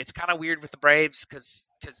 It's kind of weird with the Braves because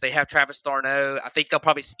they have Travis d'Arnaud. I think they'll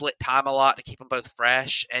probably split time a lot to keep them both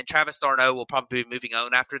fresh. And Travis d'Arnaud will probably be moving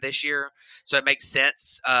on after this year, so it makes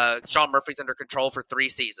sense. Sean Murphy's under control for 3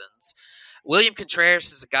 seasons. William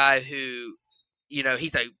Contreras is a guy who,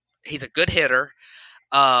 he's a good hitter.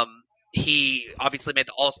 He obviously made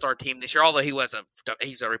the All-Star team this year, although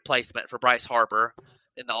he's a replacement for Bryce Harper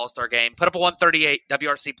in the All-Star game. Put up a 138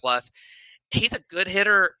 WRC plus. He's a good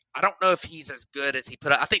hitter. I don't know if he's as good as he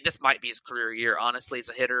put up. I think this might be his career year, honestly, as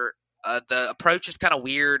a hitter. The approach is kind of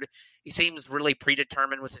weird. He seems really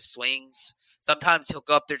predetermined with his swings. Sometimes he'll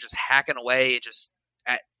go up there just hacking away just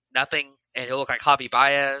at nothing, and he'll look like Javi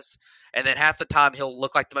Baez. And then half the time he'll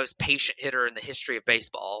look like the most patient hitter in the history of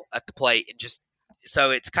baseball at the plate, and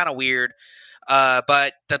so it's kind of weird.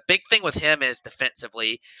 But the big thing with him is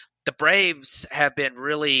defensively. The Braves have been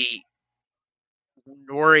really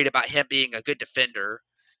worried about him being a good defender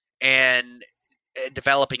and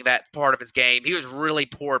developing that part of his game. He was really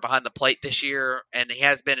poor behind the plate this year, and he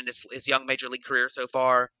has been in his young major league career so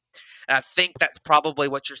far. And I think that's probably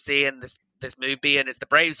what you're seeing this move being, is the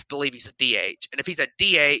Braves believe he's a DH. And if he's a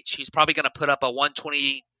DH, he's probably going to put up a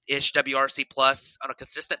 120-ish WRC plus on a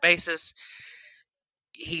consistent basis.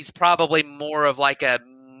 He's probably more of like a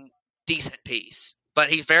decent piece, but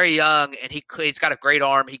he's very young and he's got a great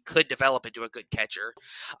arm. He could develop into a good catcher.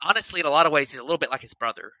 Honestly, in a lot of ways, he's a little bit like his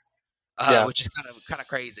brother. which is kind of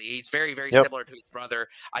crazy. He's very, very similar to his brother.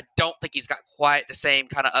 I don't think he's got quite the same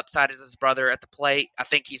kind of upside as his brother at the plate. I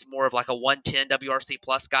think he's more of like a 110 WRC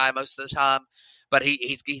plus guy most of the time, but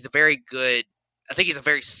he's a very good. I think he's a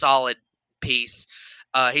very solid piece.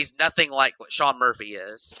 He's nothing like what Sean Murphy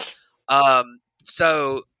is.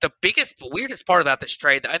 So the weirdest part about this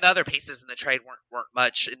trade, and the other pieces in the trade weren't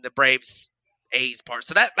much in the Braves A's part.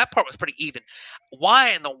 So that part was pretty even.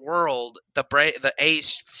 Why in the world the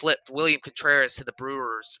A's flipped William Contreras to the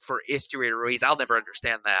Brewers for Esteury Ruiz? I'll never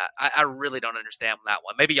understand that. I really don't understand that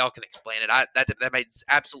one. Maybe y'all can explain it. That made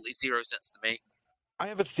absolutely zero sense to me. I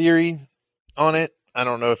have a theory on it. I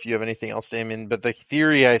don't know if you have anything else, Damon, but the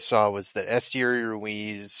theory I saw was that Esteury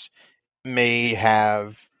Ruiz may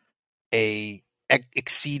have a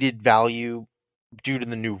exceeded value due to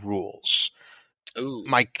the new rules. Ooh.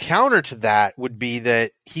 My counter to that would be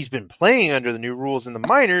that he's been playing under the new rules in the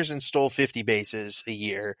minors and stole 50 bases a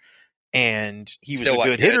year, and he was a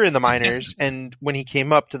good hitter in the minors, and when he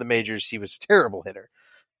came up to the majors, he was a terrible hitter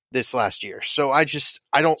this last year. So I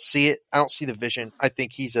don't see it. I don't see the vision. I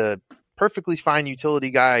think he's a perfectly fine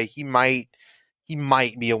utility guy. He might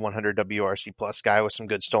be a 100 WRC plus guy with some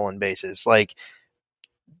good stolen bases. Like,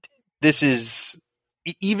 this is,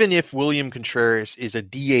 even if William Contreras is a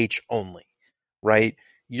DH only, right?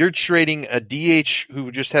 You're trading a DH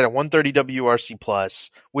who just had a 130 WRC plus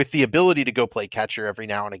with the ability to go play catcher every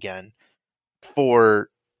now and again for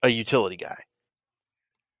a utility guy.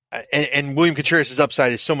 And William Contreras'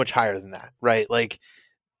 upside is so much higher than that, right? Like,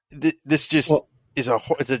 this just it's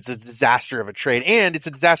a disaster of a trade, and it's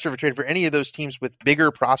a disaster of a trade for any of those teams with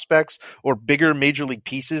bigger prospects or bigger major league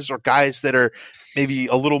pieces or guys that are maybe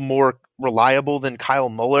a little more reliable than Kyle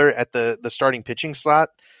Muller at the starting pitching slot.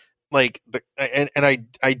 Like,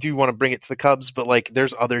 I do want to bring it to the Cubs, but like,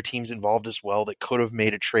 there's other teams involved as well that could have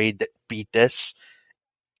made a trade that beat this.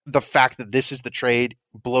 The fact that this is the trade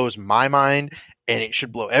blows my mind, and it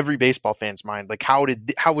should blow every baseball fan's mind. Like, how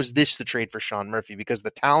was this the trade for Sean Murphy? Because the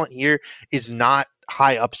talent here is not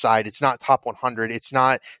high upside. It's not top 100. It's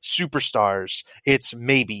not superstars. It's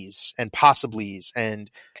maybes and possiblies. And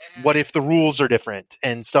what if the rules are different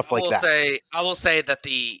and stuff like that? I will say that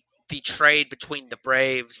the trade between the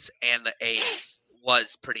Braves and the A's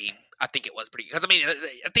was pretty. I think it was pretty, because I mean,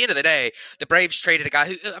 at the end of the day, the Braves traded a guy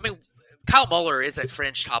who, I mean, Kyle Muller is a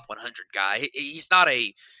fringe top 100 guy. He's not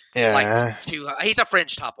a he's a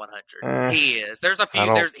fringe top 100. He is. There's a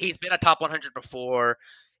few. He's been a top 100 before.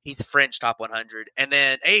 He's a fringe top 100, and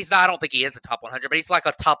then I don't think he is a top 100, but he's like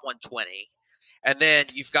a top 120. And then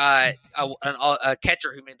you've got a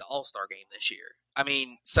catcher who made the All-Star game this year. I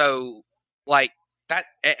mean, so like that,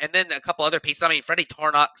 and then a couple other pieces. I mean, Freddie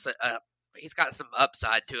Tarnock's he's got some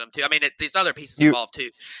upside to him too. I mean, these other pieces involved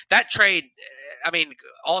too. That trade, I mean,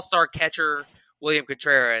 all-star catcher William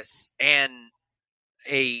Contreras and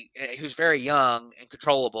who's very young and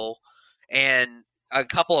controllable, and a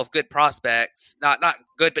couple of good prospects, not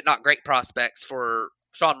good but not great prospects for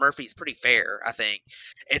Sean Murphy is pretty fair. I think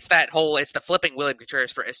it's the flipping William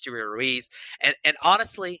Contreras for Esteury Ruiz, and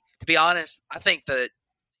honestly, to be honest, I think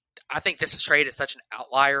this trade is such an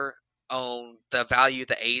outlier on the value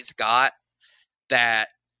the A's got that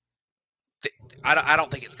I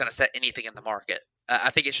don't think it's going to set anything in the market. I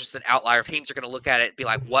think it's just an outlier. Teams are going to look at it and be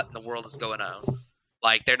like, what in the world is going on?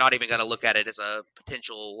 Like, they're not even going to look at it as a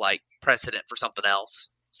potential like precedent for something else.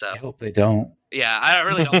 So I hope they don't. Yeah, I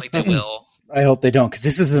really don't think they will. I hope they don't, because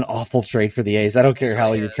this is an awful trade for the A's. I don't care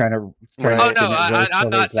how you're trying to.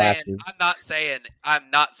 I'm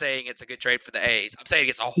not saying it's a good trade for the A's. I'm saying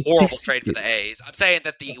it's a horrible trade for the A's. I'm saying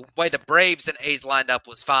that the way the Braves and A's lined up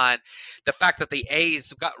was fine. The fact that the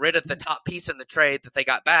A's got rid of the top piece in the trade that they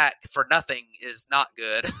got back for nothing is not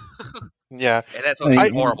good. Yeah, and that's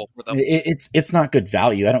horrible for them. It's not good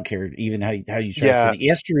value. I don't care even how you try to spend it.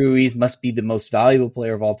 Esteury Ruiz must be the most valuable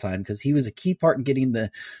player of all time, because he was a key part in getting the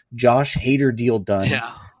Josh Hader deal done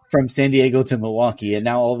from San Diego to Milwaukee, and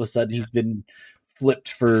now all of a sudden he's been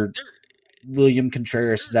flipped for William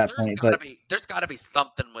Contreras at that point. There's got to be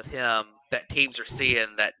something with him that teams are seeing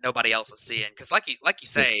that nobody else is seeing, because like you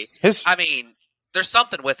say, I mean, there's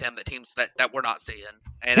something with him that teams that we're not seeing.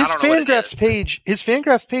 And his I don't know his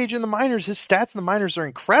Fangraphs page in the minors, his stats in the minors are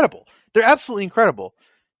incredible. They're absolutely incredible.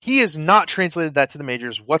 He has not translated that to the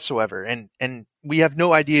majors whatsoever, and we have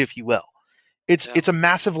no idea if he will. It's a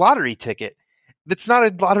massive lottery ticket. That's not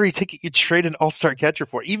a lottery ticket you trade an all-star catcher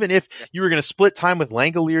for. Even if you were going to split time with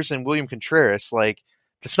Langoliers and William Contreras, like,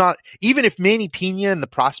 it's not. Even if Manny Pena and the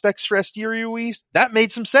prospects for Esteury Ruiz, that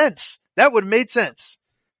made some sense. That would have made sense.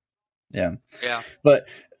 Yeah. Yeah. But,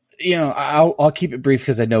 I'll keep it brief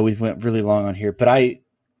because I know we've went really long on here, but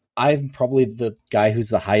I'm probably the guy who's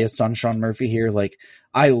the highest on Sean Murphy here. Like,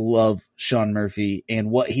 I love Sean Murphy,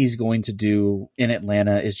 and what he's going to do in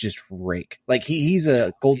Atlanta is just rake. Like, he's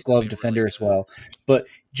a Gold Glove defender as well. But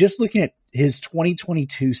just looking at his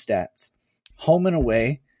 2022 stats, home and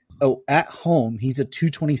away. Oh, at home he's a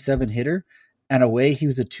 227 hitter, and away he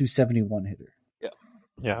was a 271 hitter.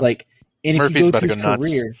 Yeah. Like, and if Murphy's you go to his about to go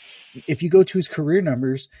career, if you go to his career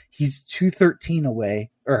numbers, he's 213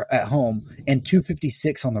 away or at home and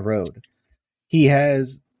 256 on the road. He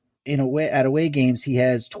has at away games, he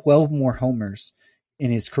has 12 more homers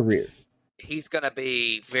in his career. He's going to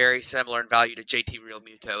be very similar in value to JT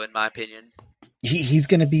Realmuto, in my opinion. He's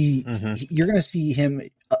going to be. You're going to see him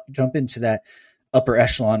jump into that upper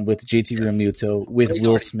echelon with JT Realmuto, with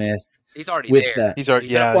Will Smith. He's already with there. That. He's already,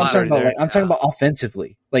 yeah. Well, I'm he's talking about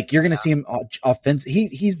offensively. Like, you're going to see him offense.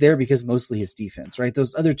 He's there because mostly his defense, right?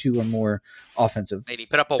 Those other two are more offensive. And he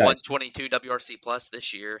put up a 122 WRC plus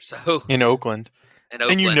this year. So in Oakland.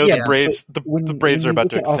 And you know the Braves. The Braves are about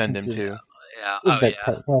to extend him too. Yeah.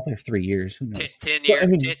 Well, they're 3 years. Who knows? 10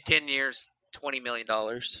 years. 10 years. $20 million.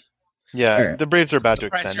 Yeah, right. The Braves are about to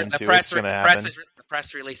extend him too. It's going to happen. The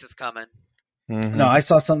press release is coming. Mm-hmm. No, I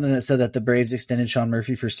saw something that said that the Braves extended Sean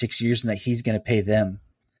Murphy for 6 years and that he's going to pay them.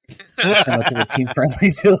 How much of a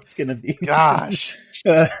team-friendly deal it's going to be? Gosh,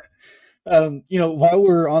 while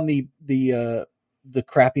we're on the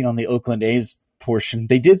crapping on the Oakland A's portion,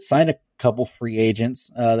 they did sign a couple free agents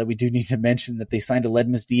that we do need to mention. That they signed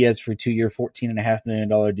Aledmys Diaz for a 2-year, $14.5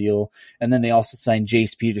 million deal, and then they also signed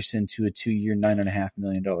Jace Peterson to a 2-year, $9.5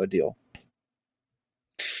 million deal.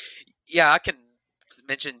 Yeah, I can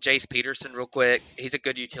mention Jace Peterson real quick. He's a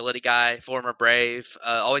good utility guy, former Brave.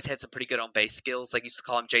 Always had some pretty good on base skills. Like, used to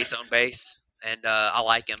call him Jace on base, and I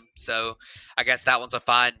like him. So I guess that one's a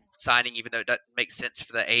fine signing, even though it doesn't make sense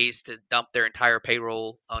for the A's to dump their entire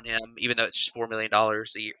payroll on him, even though it's just $4 million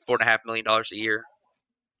a year, $4.5 million a year.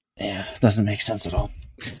 Yeah, doesn't make sense at all.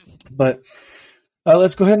 But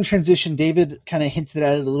let's go ahead and transition. David kind of hinted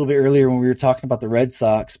at it a little bit earlier when we were talking about the Red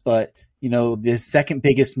Sox, but the second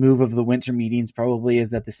biggest move of the winter meetings probably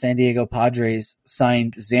is that the San Diego Padres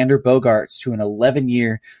signed Xander Bogaerts to an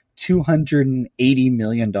 11-year, $280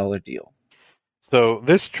 million deal. So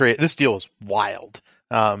this deal is wild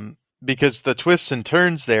because the twists and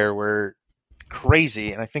turns there were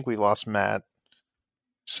crazy, and I think we lost Matt,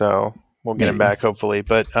 so we'll get him back hopefully.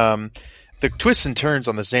 But the twists and turns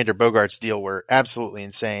on the Xander Bogaerts deal were absolutely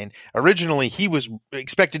insane. Originally, he was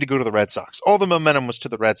expected to go to the Red Sox. All the momentum was to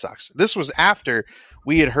the Red Sox. This was after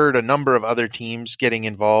we had heard a number of other teams getting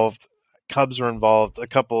involved. Cubs were involved. A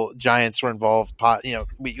couple Giants were involved.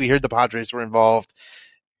 We heard the Padres were involved.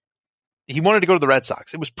 He wanted to go to the Red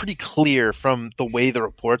Sox. It was pretty clear from the way the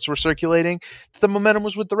reports were circulating that the momentum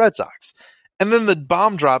was with the Red Sox. And then the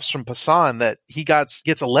bomb drops from Passan that he gets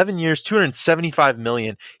 11 years, $275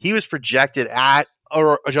 million. He was projected at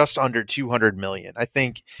or just under $200 million. I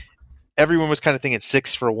think everyone was kind of thinking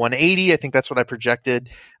 6 for 180. I think that's what I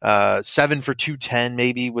projected. 7 for 210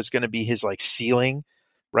 maybe was going to be his ceiling,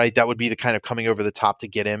 right? That would be the kind of coming over the top to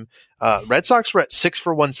get him. Red Sox were at 6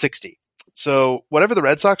 for 160. So whatever the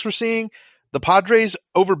Red Sox were seeing, the Padres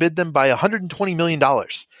overbid them by $120 million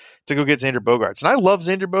to go get Xander Bogaerts. And I love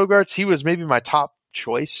Xander Bogaerts. He was maybe my top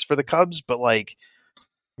choice for the Cubs, but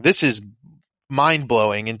this is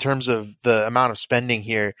mind-blowing in terms of the amount of spending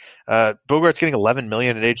here. Bogaerts getting $11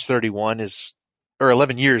 million at age 31 or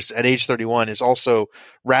 11 years at age 31 is also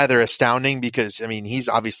rather astounding because, he's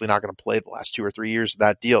obviously not going to play the last 2 or 3 years of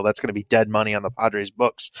that deal. That's going to be dead money on the Padres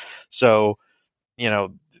books. So,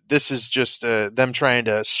 this is just them trying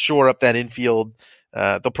to shore up that infield.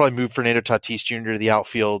 They'll probably move Fernando Tatis Jr. to the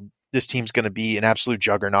outfield. This team's going to be an absolute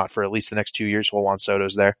juggernaut for at least the next 2 years while Juan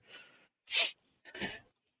Soto's there.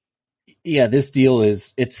 Yeah, this deal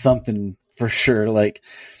it's something for sure.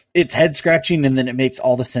 It's head scratching, and then it makes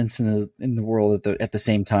all the sense in the world at the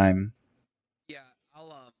same time. Yeah,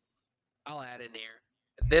 I'll add in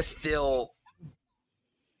there. This deal.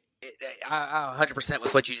 I 100%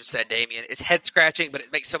 with what you just said, Damien. It's head scratching, but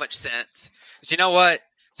it makes so much sense. But you know what?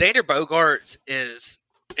 Xander Bogaerts is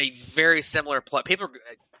a very similar player.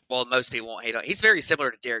 Most people won't hate on. He's very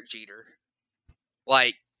similar to Derek Jeter.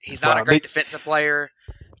 He's not a great defensive player.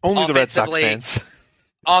 Only the Red Sox fans.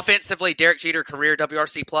 Offensively, Derek Jeter career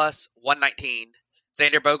WRC plus 119.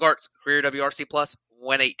 Xander Bogaerts career WRC plus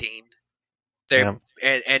 118.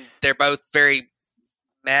 They're both very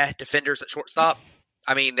meh defenders at shortstop.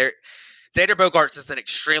 Xander Bogaerts is an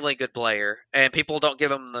extremely good player, and people don't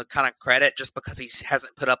give him the kind of credit just because he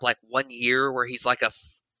hasn't put up 1 year where he's a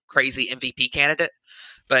crazy MVP candidate.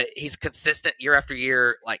 but he's consistent year after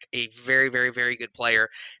year, like a very, very, very good player.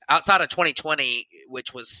 Outside of 2020,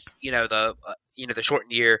 which was the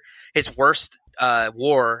shortened year, his worst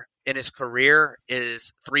WAR in his career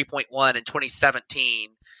is 3.1 in 2017.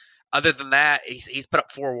 Other than that, he's put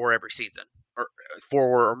up 4 WAR every season, or 4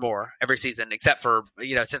 WAR or more every season, except for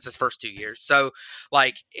since his first 2 years. So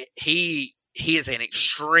like he is an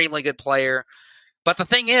extremely good player. But the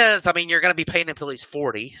thing is, I mean, you're going to be paying him until he's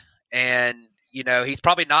 40, and he's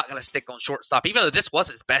probably not going to stick on shortstop, even though this was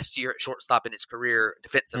his best year at shortstop in his career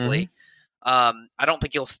defensively. I don't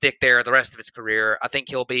think he'll stick there the rest of his career. I think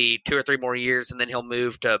he'll be 2 or 3 more years, and then he'll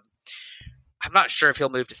move to. I'm not sure if he'll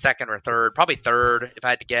move to second or third. Probably third, if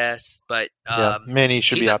I had to guess. But Manny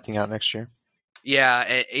should be opting out next year. Yeah,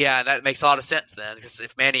 that makes a lot of sense then, because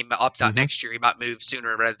if Manny opts out next year, he might move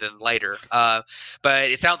sooner rather than later. But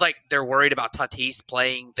it sounds like they're worried about Tatis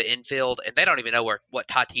playing the infield, and they don't even know what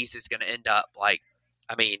Tatis is going to end up like.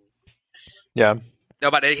 I mean,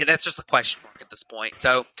 nobody. That's just a question mark at this point.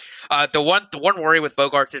 So the one worry with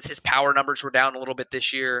Bogaerts is his power numbers were down a little bit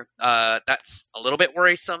this year. That's a little bit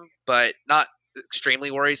worrisome, but not extremely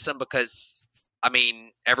worrisome because I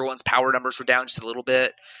mean everyone's power numbers were down just a little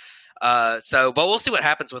bit. But we'll see what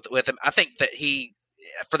happens with him. I think that he,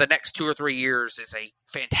 for the next 2 or 3 years, is a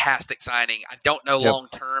fantastic signing. I don't know long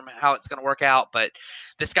term how it's going to work out, but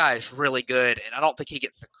this guy is really good, and I don't think he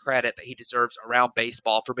gets the credit that he deserves around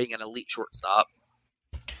baseball for being an elite shortstop.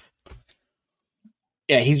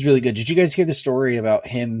 Yeah, he's really good. Did you guys hear the story about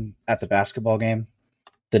him at the basketball game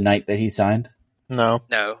the night that he signed? No.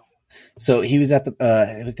 So he was at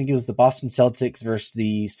I think it was the Boston Celtics versus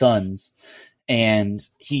the Suns. And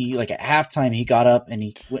he, like, at halftime, he got up and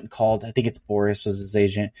he went and called, I think it's Boris was his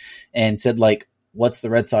agent, and said, like, what's the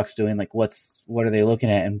Red Sox doing? Like, what are they looking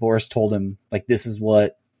at? And Boris told him, like, this is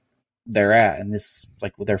what they're at, and this,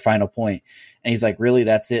 like, their final point. And he's like, really,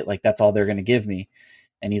 that's it? Like, that's all they're going to give me?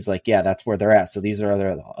 And he's like, yeah, that's where they're at. So these are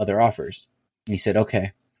other offers. And he said,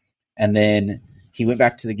 okay. And then he went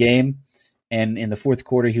back to the game, and in the fourth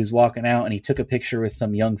quarter, he was walking out, and he took a picture with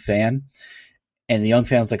some young fan. And the young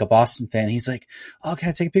fan was like a Boston fan. He's like, oh, can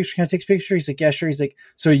I take a picture? He's like, yeah, sure. He's like,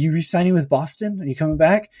 so are you re-signing with Boston? Are you coming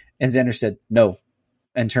back? And Xander said, no,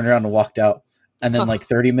 and turned around and walked out. And then like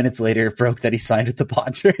 30 minutes later, it broke that he signed with the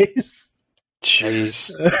Padres.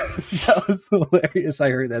 Jeez. That was hilarious. I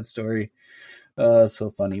heard that story. So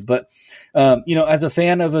funny. But, as a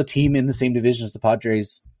fan of a team in the same division as the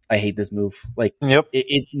Padres, I hate this move. Like,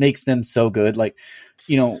 it makes them so good. Like,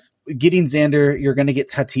 getting Xander, you're going to get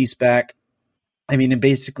Tatis back. I mean, and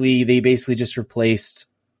they basically just replaced,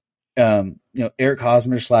 Eric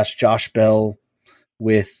Hosmer / Josh Bell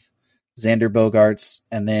with Xander Bogaerts,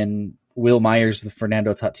 and then Will Myers with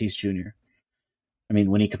Fernando Tatis Jr. I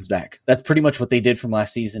mean, when he comes back, that's pretty much what they did from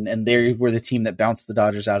last season. And they were the team that bounced the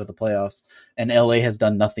Dodgers out of the playoffs. And LA has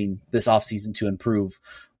done nothing this offseason to improve,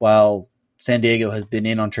 while San Diego has been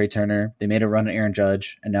in on Trey Turner. They made a run at Aaron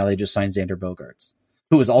Judge, and now they just signed Xander Bogaerts,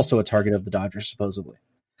 who was also a target of the Dodgers, supposedly.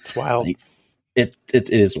 It's wild. It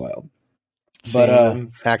is wild. But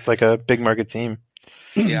act like a big market team.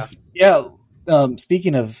 Yeah.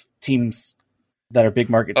 Speaking of teams that are big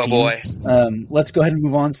market teams, let's go ahead and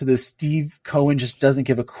move on to the Steve Cohen just doesn't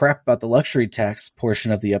give a crap about the luxury tax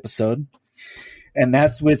portion of the episode. And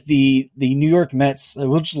that's with the New York Mets.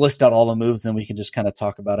 We'll just list out all the moves, and we can just kind of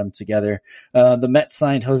talk about them together. The Mets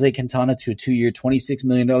signed Jose Quintana to a 2-year, $26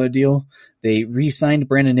 million deal. They re-signed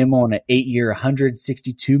Brandon Nimmo on an 8-year,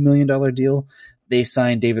 $162 million deal. They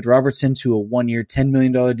signed David Robertson to a 1-year, $10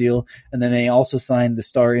 million deal. And then they also signed the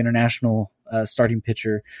Star International starting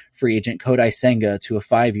pitcher free agent Kodai Senga to a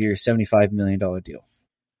 5-year, $75 million deal.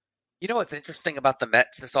 You know what's interesting about the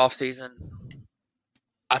Mets this offseason?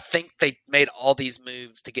 I think they made all these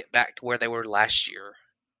moves to get back to where they were last year,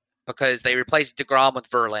 because they replaced DeGrom with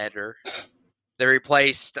Verlander. They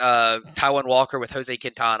replaced Taijuan Walker with Jose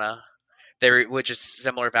Quintana, which is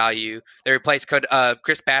similar value. They replaced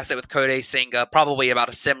Chris Bassett with Kodai Senga, probably about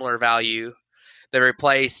a similar value. They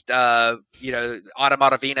replaced Adam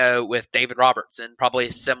Ottavino with David Robertson, probably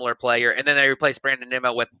a similar player. And then they replaced Brandon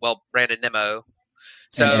Nimmo with Brandon Nimmo.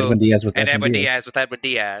 So, and Edwin Diaz with Edwin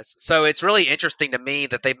Diaz. So it's really interesting to me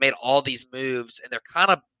that they've made all these moves, and they're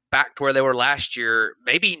kind of back to where they were last year.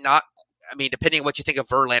 Maybe not. I mean, depending on what you think of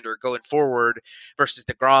Verlander going forward versus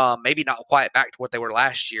DeGrom, maybe not quite back to what they were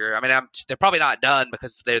last year. I mean, they're probably not done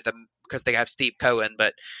because they have Steve Cohen.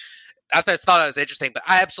 But I thought it was interesting. But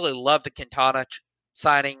I absolutely love the Quintana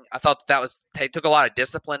signing. I thought they took a lot of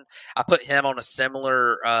discipline. I put him on a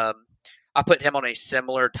similar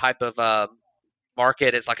type of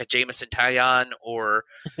market as like a Jameson Taillon or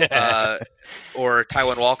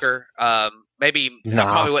Taijuan Walker. Maybe I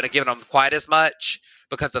probably wouldn't have given him quite as much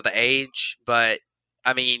because of the age, but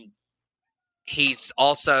I mean, he's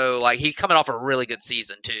also like he's coming off a really good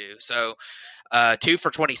season too. So 2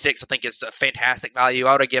 for 26, I think is a fantastic value.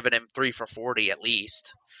 I would have given him 3 for 40 at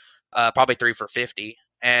least, probably 3 for 50.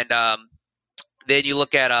 And then you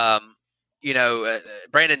look at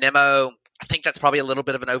Brandon Nimmo. I think that's probably a little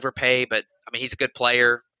bit of an overpay, but I mean he's a good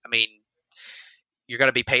player. I mean, you're going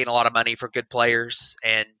to be paying a lot of money for good players,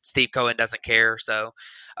 and Steve Cohen doesn't care. So,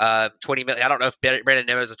 $20 million. I don't know if Brandon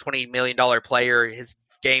Nimmo is a $20 million player. His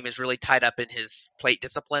game is really tied up in his plate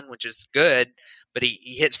discipline, which is good, but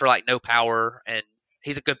he hits for like no power, and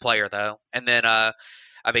he's a good player though. And then,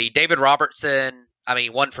 David Robertson.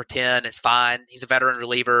 1 for 10 is fine. He's a veteran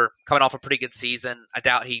reliever coming off a pretty good season. I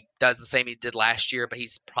doubt he does the same he did last year, but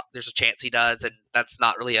there's a chance he does, and that's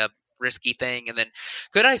not really a risky thing. And then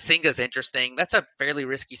Kodai Senga is interesting. That's a fairly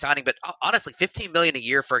risky signing, but honestly, $15 million a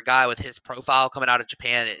year for a guy with his profile coming out of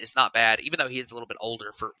Japan is not bad, even though he is a little bit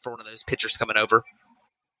older for one of those pitchers coming over.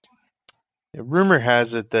 Rumor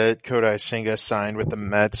has it that Kodai Senga signed with the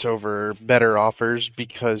Mets over better offers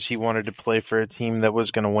because he wanted to play for a team that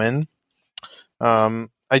was going to win.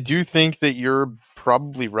 I do think that you're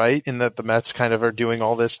probably right in that the Mets kind of are doing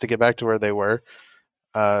all this to get back to where they were.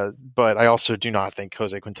 But I also do not think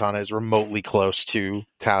Jose Quintana is remotely close to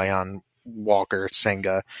Taijuan Walker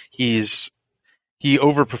Senga. He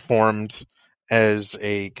overperformed as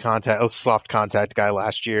a soft contact guy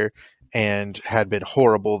last year and had been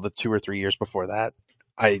horrible the 2 or 3 years before that.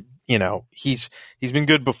 He's been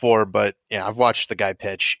good before, but yeah, I've watched the guy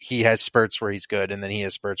pitch. He has spurts where he's good, and then he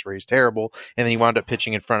has spurts where he's terrible. And then he wound up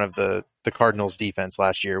pitching in front of the Cardinals defense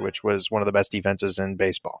last year, which was one of the best defenses in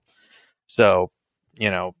baseball. So,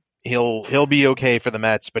 he'll be okay for the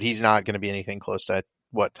Mets, but he's not going to be anything close to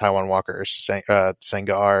what Taijuan Walker or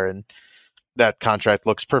Senga are. And that contract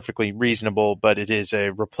looks perfectly reasonable, but it is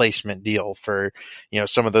a replacement deal for,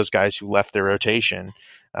 some of those guys who left their rotation.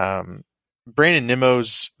 Brandon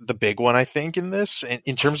Nimmo's the big one, I think, in this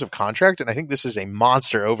in terms of contract. And I think this is a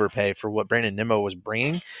monster overpay for what Brandon Nimmo was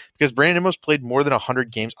bringing, because Brandon Nimmo's played more than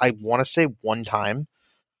 100 games. I want to say one time.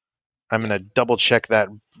 I'm going to double check that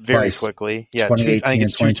very quickly. Yeah. I think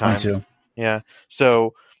it's 2 times. Yeah.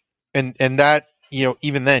 So, and that,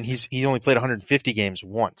 even then he only played 150 games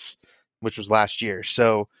once, which was last year.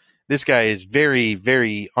 So this guy is very,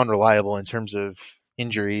 very unreliable in terms of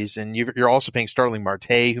injuries. And you're also paying Starling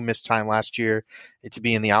Marte, who missed time last year, to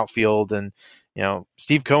be in the outfield. And,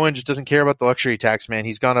 Steve Cohen just doesn't care about the luxury tax, man.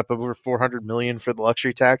 He's gone up over $400 million for the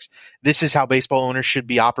luxury tax. This is how baseball owners should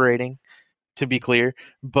be operating, to be clear.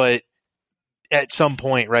 But at some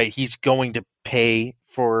point, right, he's going to pay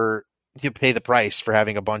the price for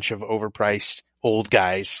having a bunch of overpriced old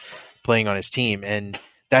guys playing on his team. And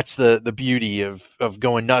that's the beauty of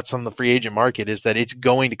going nuts on the free agent market, is that it's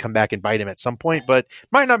going to come back and bite him at some point, but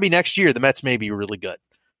might not be next year. The Mets may be really good.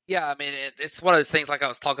 Yeah, it's one of those things like I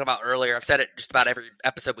was talking about earlier. I've said it just about every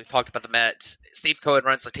episode we've talked about the Mets. Steve Cohen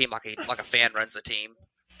runs the team like a fan runs the team.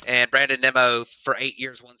 And Brandon Nimmo for 8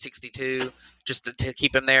 years, 162, just to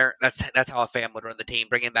keep him there. That's how a fan would run the team.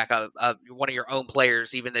 Bringing back one of your own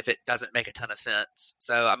players, even if it doesn't make a ton of sense.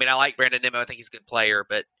 So, I like Brandon Nimmo. I think he's a good player,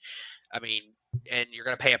 but and you're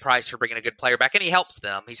going to pay a price for bringing a good player back, and he helps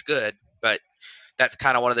them. He's good, but that's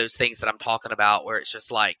kind of one of those things that I'm talking about, where it's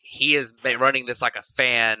just like he is running this like a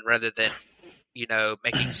fan rather than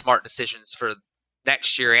making smart decisions for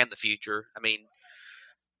next year and the future.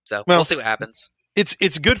 We'll see what happens.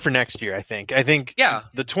 It's good for next year, I think. Yeah,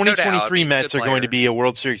 the 2023 Mets are going to be a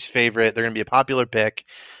World Series favorite. They're going to be a popular pick,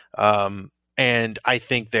 and I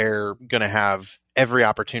think they're going to have every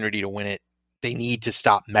opportunity to win it. They need to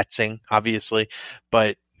stop Metsing, obviously,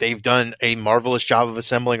 but they've done a marvelous job of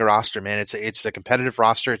assembling a roster, man. It's a competitive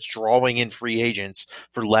roster. It's drawing in free agents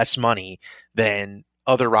for less money than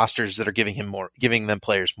other rosters that are giving them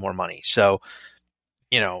players more money. So,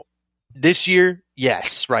 this year,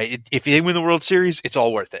 yes, right. If they win the World Series, it's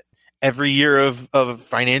all worth it. Every year of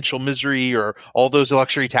financial misery or all those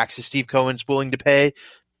luxury taxes Steve Cohen's willing to pay,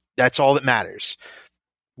 that's all that matters.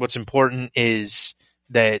 What's important is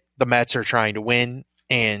that the Mets are trying to win,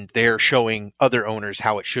 and they're showing other owners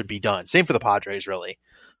how it should be done. Same for the Padres, really.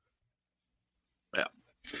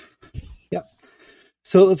 Yeah.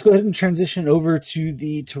 So let's go ahead and transition over to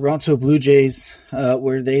the Toronto Blue Jays,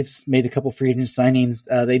 where they've made a couple free agent signings.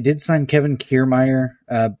 They did sign Kevin Kiermaier,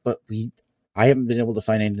 but I haven't been able to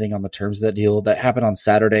find anything on the terms of that deal. That happened on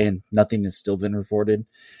Saturday, and nothing has still been reported.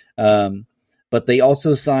 But they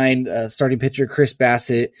also signed starting pitcher Chris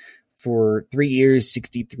Bassett for 3 years,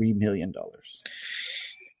 $63 million.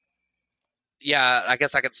 Yeah, I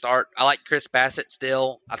guess I could start. I like Chris Bassett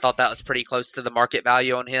still. I thought that was pretty close to the market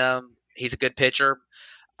value on him. He's a good pitcher.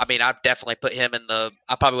 I mean, I've definitely put him in the.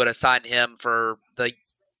 I probably would have signed him for the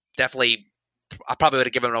definitely. I probably would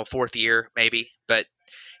have given him a fourth year, maybe, but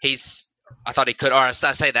he's. I thought he could, or I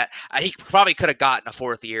say that he probably could have gotten a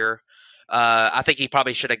fourth year. I think he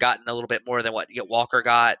probably should have gotten a little bit more than what Walker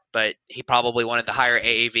got, but he probably wanted the higher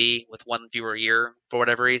AAV with one fewer year for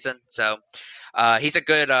whatever reason. So he's a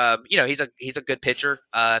good, he's a good pitcher.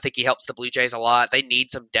 I think he helps the Blue Jays a lot. They need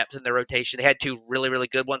some depth in their rotation. They had two really, really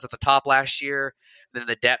good ones at the top last year. Then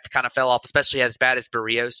the depth kind of fell off, especially as bad as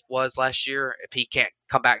Barrios was last year. If he can't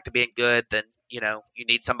come back to being good, then you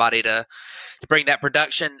need somebody to bring that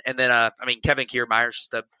production. And then, Kevin Kiermaier is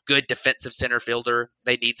just a good defensive center fielder.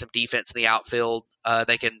 They need some defense in the outfield.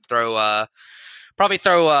 They can probably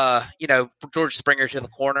throw George Springer to the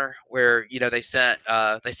corner where they sent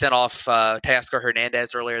off Teoscar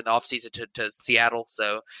Hernandez earlier in the offseason to Seattle.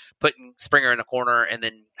 So putting Springer in a corner and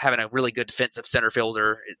then having a really good defensive center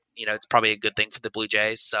fielder, it's probably a good thing for the Blue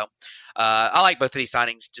Jays. So I like both of these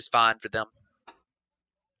signings just fine for them.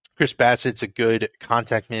 Chris Bassett's a good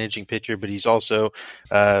contact managing pitcher, but he's also,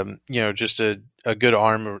 just a good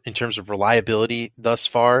arm in terms of reliability thus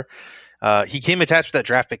far. He came attached with that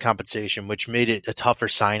draft pick compensation, which made it a tougher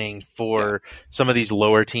signing for some of these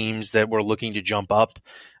lower teams that were looking to jump up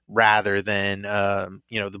rather than,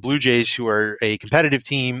 the Blue Jays, who are a competitive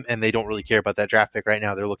team and they don't really care about that draft pick right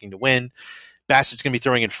now. They're looking to win. Bassett's going to be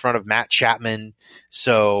throwing in front of Matt Chapman.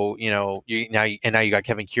 So, now you got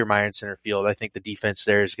Kevin Kiermaier in center field. I think the defense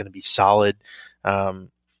there is going to be solid.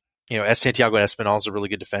 Santiago Espinal is a really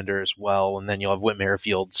good defender as well. And then you'll have Whit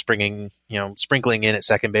Merrifield sprinkling in at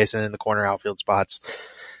second base and in the corner outfield spots.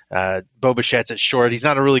 Bo Bichette's at short. He's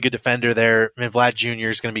not a really good defender there. Vlad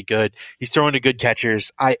Jr. is going to be good. He's throwing to good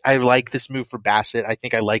catchers. I like this move for Bassett. I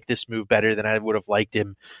think I like this move better than I would have liked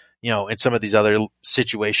him, in some of these other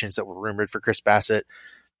situations that were rumored for Chris Bassett.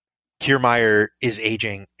 Kiermaier is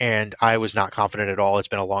aging, and I was not confident at all. It's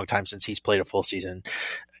been a long time since he's played a full season.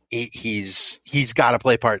 He's got to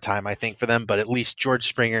play part-time, I think, for them, but at least George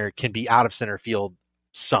Springer can be out of center field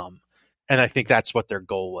some. And I think that's what their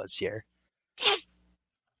goal was here.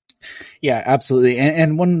 Yeah, absolutely.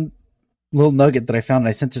 And one little nugget that I found, and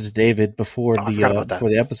I sent it to David before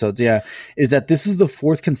the episodes, is that this is the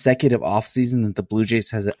fourth consecutive offseason that the Blue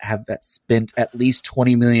Jays have spent at least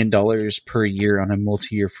 $20 million per year on a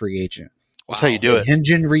multi-year free agent. That's how you do it.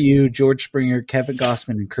 Hyun-Jin Ryu, George Springer, Kevin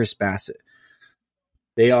Gausman, and Chris Bassett.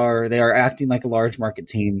 They are acting like a large market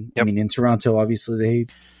team. Yep. I mean, in Toronto, obviously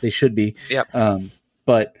they should be. Yep.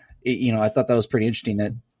 But I thought that was pretty interesting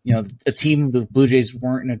that a team, the Blue Jays,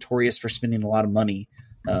 weren't notorious for spending a lot of money.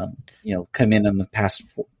 Come in the past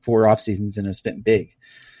four off seasons and have spent big.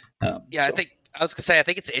 I think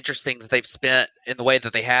it's interesting that they've spent in the way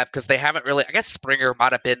that they have, because they haven't really. I guess Springer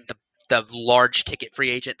might have been the large ticket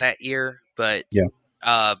free agent that year, but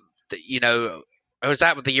was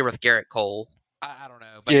that with the year with Garrett Cole? I don't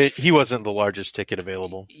know. But he wasn't the largest ticket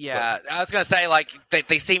available. Yeah, but I was going to say,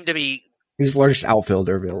 they seem to be. He's the largest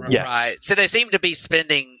outfielder available. Yes. Right. So they seem to be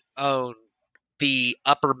spending on the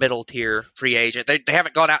upper middle tier free agent. They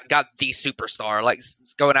haven't gone out and got the superstar, like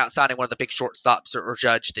going out and signing one of the big shortstops or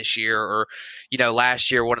Judge this year, or last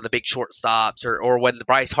year one of the big shortstops, or when the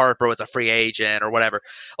Bryce Harper was a free agent or whatever,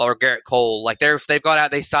 or Garrett Cole. Like they've gone out,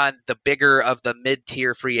 they signed the bigger of the mid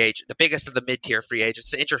tier free agent, the biggest of the mid tier free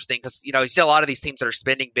agents. It's interesting because you see a lot of these teams that are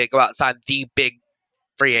spending big go out and sign the big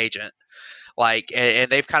free agent.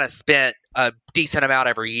 And they've kind of spent a decent amount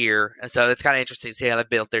every year. And so it's kind of interesting to see how they've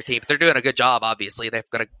built their team. But they're doing a good job, obviously. They've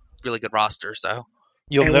got a really good roster. So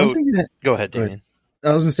you'll know. Go ahead, Damien.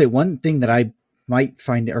 I was going to say one thing that I might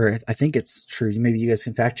find, or I think it's true, maybe you guys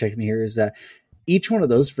can fact check me here, is that each one of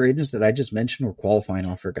those free agents that I just mentioned were qualifying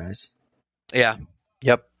offer guys. Yeah.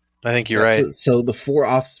 Yep. I think you're right. So the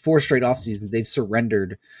four straight off seasons, they've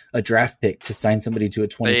surrendered a draft pick to sign somebody to a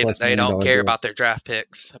 20+ They don't care about their draft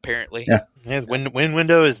picks, apparently. Yeah, win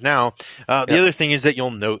window is now. The other thing is that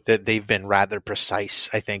you'll note that they've been rather precise,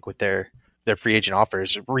 I think, with their free agent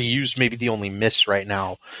offers. Reuse maybe the only miss right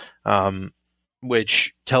now,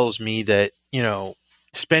 which tells me that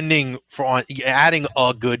spending adding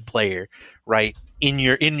a good player right in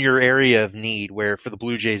your area of need. Where for the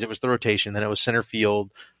Blue Jays it was the rotation, then it was center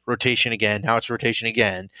field. Rotation again. Now it's rotation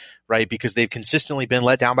again, right? Because they've consistently been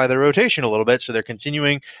let down by their rotation a little bit. So they're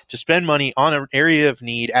continuing to spend money on an area of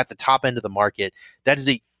need at the top end of the market.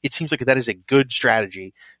 It seems like that is a good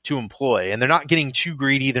strategy to employ. And they're not getting too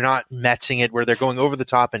greedy. They're not metsing it where they're going over the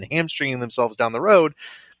top and hamstringing themselves down the road.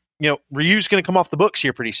 Ryu's going to come off the books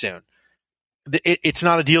here pretty soon. it's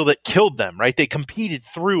not a deal that killed them, right? They competed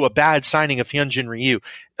through a bad signing of Hyunjin Ryu.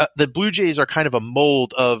 The Blue Jays are kind of a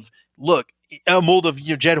mold of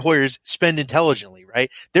Jed Hoyer's spend intelligently,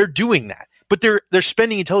 right? They're doing that, but they're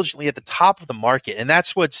spending intelligently at the top of the market, and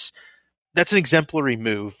that's an exemplary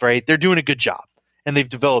move, right? They're doing a good job, and they've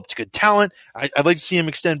developed good talent. I'd like to see him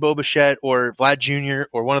extend Bo Bichette or Vlad Jr.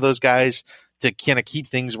 or one of those guys to kind of keep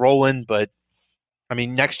things rolling, but I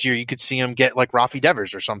mean, next year you could see him get like Rafi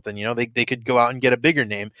Devers or something. You know, they could go out and get a bigger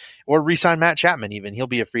name or re-sign Matt Chapman even. He'll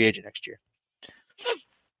be a free agent next year.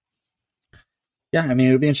 Yeah, I mean,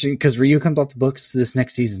 it would be interesting because Ryu comes off the books this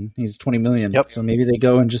next season. He's $20 million. Yep. So maybe they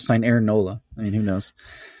go and just sign Aaron Nola. I mean, who knows?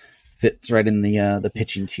 Fits right in the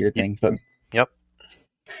pitching tier thing. But yep.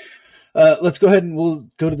 Let's go ahead and we'll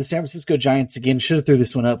go to the San Francisco Giants again. Should have threw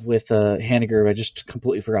this one up with Haniger. I just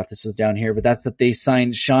completely forgot this was down here, but that's that they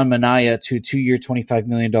signed Sean Manaea to a 2-year, $25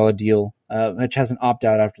 million deal, which has an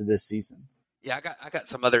opt-out after this season. Yeah, I got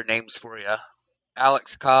some other names for you.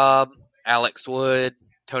 Alex Cobb, Alex Wood,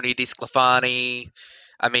 Tony DeSclafani.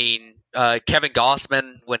 I mean, Kevin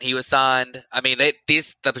Gossman when he was signed. I mean,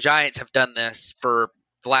 the Giants have done this for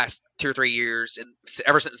the last 2 or 3 years, and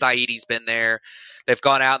ever since Zaidi's been there, they've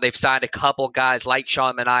gone out and they've signed a couple guys like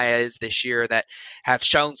Sean Manaea is this year that have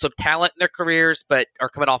shown some talent in their careers, but are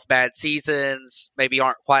coming off bad seasons, maybe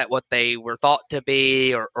aren't quite what they were thought to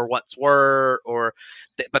be or once were,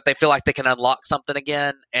 but they feel like they can unlock something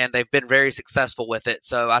again, and they've been very successful with it.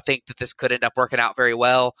 So I think that this could end up working out very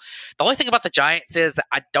well. The only thing about the Giants is that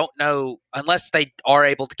I don't know, unless they are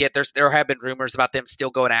able to get, there have been rumors about them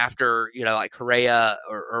still going after, like Correa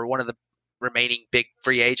or one of the remaining big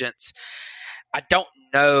free agents. I don't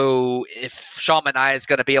know if Sean Manaea is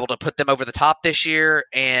going to be able to put them over the top this year,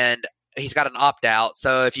 and he's got an opt-out.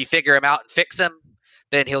 So if you figure him out and fix him,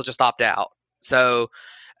 then he'll just opt out. So,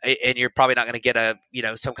 and you're probably not going to get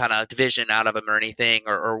some kind of division out of him or anything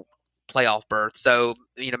or playoff berth. So,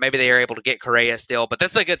 maybe they are able to get Correa still, but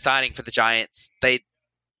this is a good signing for the Giants. They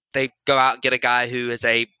go out and get a guy who is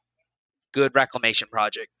a good reclamation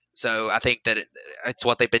project. So I think that it's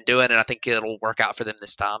what they've been doing, and I think it'll work out for them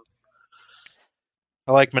this time.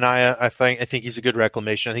 I like Manaea. I think he's a good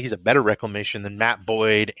reclamation. I think he's a better reclamation than Matt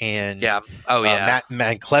Boyd and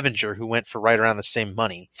Matt Clevenger, who went for right around the same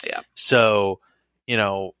money. Yeah. So,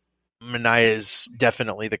 Manaea is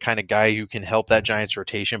definitely the kind of guy who can help that Giants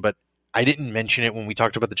rotation. But I didn't mention it when we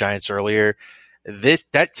talked about the Giants earlier.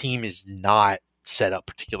 That team is not set up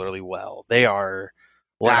particularly well. They are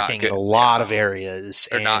lacking in a lot of areas.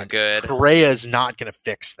 They're not good. Correa is not going to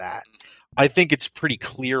fix that. I think it's pretty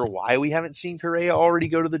clear why we haven't seen Correa already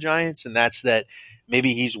go to the Giants, and that's that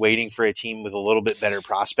maybe he's waiting for a team with a little bit better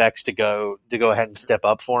prospects to go ahead and step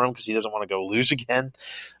up for him because he doesn't want to go lose again.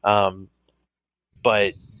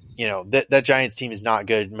 But that Giants team is not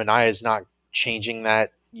good. Manaea is not changing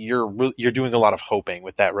that. You're doing a lot of hoping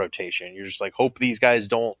with that rotation. You're just like, hope these guys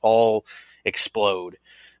don't all explode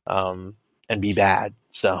and be bad.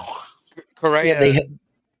 So Correa.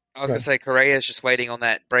 I was going to say Correa is just waiting on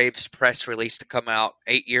that Braves press release to come out.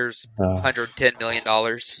 8 years, $110 million.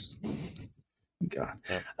 God.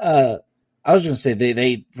 Yeah. I was going to say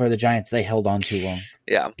they for the Giants, they held on too long.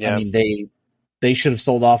 Yeah. I mean, they should have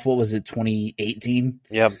sold off. What was it, 2018?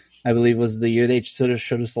 Yep. I believe was the year they should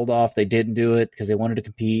have sold off. They didn't do it because they wanted to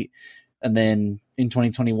compete. And then in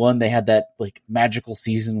 2021, they had that like magical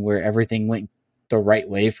season where everything went the right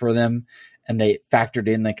way for them. And they factored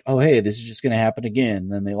in like, oh, hey, this is just going to happen again.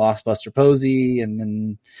 And then they lost Buster Posey. And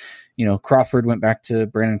then, Crawford went back to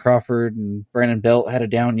Brandon Crawford, and Brandon Belt had a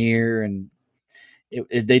down year. And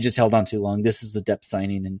they just held on too long. This is a depth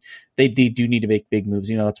signing, and they do need to make big moves.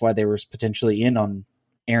 That's why they were potentially in on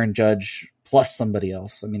Aaron Judge plus somebody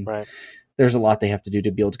else. I mean, right. There's a lot they have to do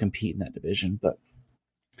to be able to compete in that division. But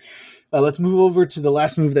let's move over to the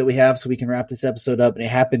last move that we have so we can wrap this episode up. And it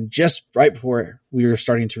happened just right before we were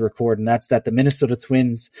starting to record, and that's that the Minnesota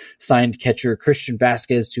Twins signed catcher Christian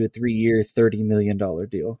Vasquez to a 3-year, $30 million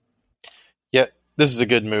deal. Yeah, this is a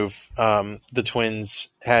good move. The Twins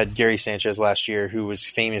had Gary Sanchez last year, who was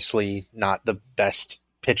famously not the best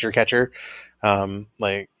pitcher-catcher. And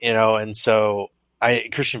so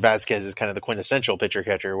Christian Vasquez is kind of the quintessential pitcher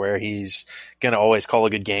catcher where he's going to always call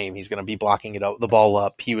a good game. He's going to be blocking the ball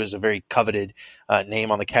up. He was a very coveted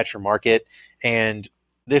name on the catcher market. And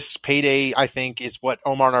this payday, I think, is what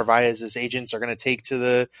Omar Narvaez's agents are going to take to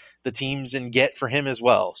the teams and get for him as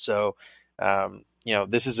well. So,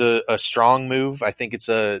 this is a strong move. I think it's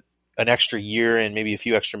an extra year and maybe a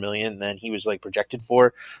few extra million than he was like projected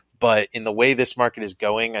for. But in the way this market is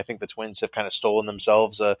going, I think the Twins have kind of stolen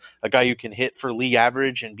themselves a guy who can hit for league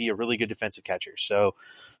average and be a really good defensive catcher. So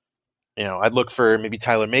I'd look for maybe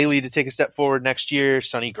Tyler Mahle to take a step forward next year.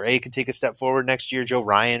 Sonny Gray could take a step forward next year. Joe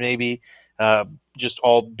Ryan maybe, just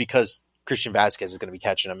all because Christian Vasquez is going to be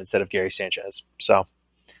catching him instead of Gary Sanchez. So,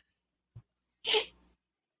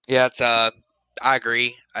 yeah, I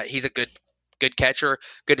agree. He's a good catcher.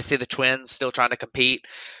 Good to see the Twins still trying to compete.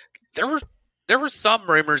 There were some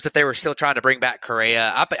rumors that they were still trying to bring back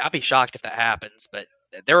Correa. I'd be shocked if that happens, but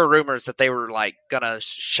there were rumors that they were like gonna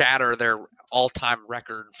shatter their all-time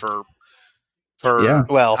record for. Yeah.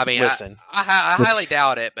 Well, I mean, listen, I highly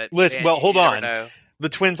doubt it, but listen, well, hold on. Know. The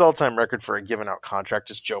Twins' all-time record for a given-out contract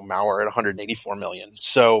is Joe Mauer at $184 million.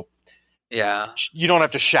 So, yeah, you don't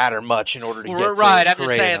have to shatter much in order to get right. To I'm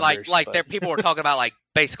just saying, numbers, like people were talking about like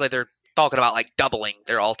basically they're talking about like doubling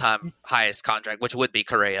their all-time highest contract, which would be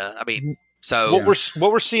Correa. I mean, so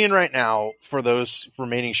what we're seeing right now for those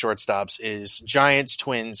remaining shortstops is Giants,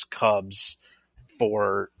 Twins, Cubs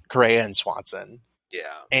for Correa and Swanson. Yeah,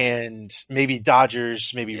 and maybe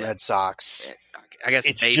Dodgers, maybe Red Sox. I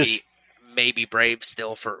guess maybe Braves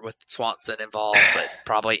still with Swanson involved, but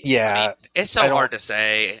probably. Yeah, I mean, it's so hard to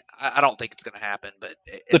say. I don't think it's going to happen, but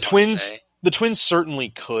the Twins certainly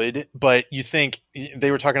could. But you think they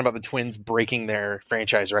were talking about the Twins breaking their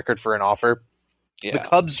franchise record for an offer? Yeah. The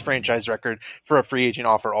Cubs franchise record for a free agent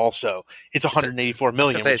offer also it's $184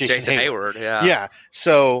 million. With Jason Hayward. Yeah.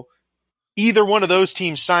 So either one of those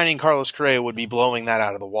teams signing Carlos Correa would be blowing that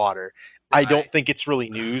out of the water. Right. I don't think it's really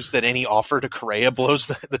news that any offer to Correa blows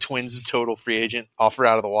the Twins' total free agent offer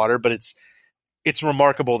out of the water, but it's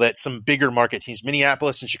remarkable that some bigger market teams,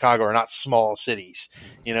 Minneapolis and Chicago, are not small cities.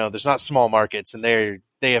 There's not small markets, and they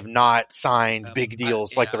have not signed big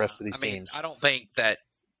deals like the rest of these teams. I don't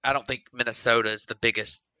think Minnesota is the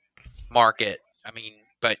biggest market.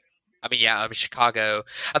 Chicago.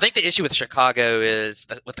 I think the issue with Chicago is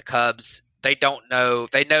that with the Cubs, they don't know.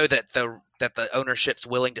 They know that the ownership's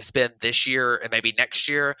willing to spend this year and maybe next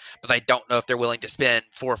year, but they don't know if they're willing to spend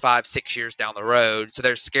 4, 5, 6 years down the road. So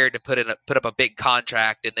they're scared to put up a big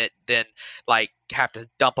contract and then like have to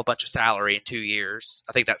dump a bunch of salary in 2 years.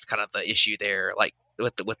 I think that's kind of the issue there. Like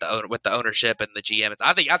with the ownership and the GM.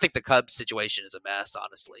 I think the Cubs situation is a mess,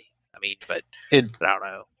 honestly. I mean, but I don't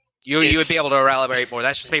know. You would be able to elaborate more.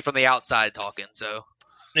 That's just me from the outside talking. So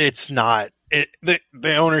it's not the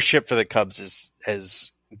ownership for the Cubs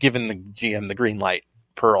has given the GM the green light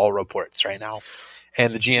per all reports right now,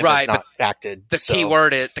 and the GM has not acted. The key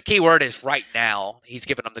word is right now. He's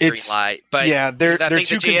given them the green light, but they're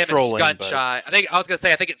too controlling. Gun shy.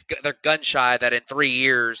 I think they're gun shy that in 3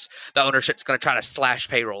 years the ownership's going to try to slash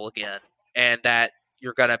payroll again, and that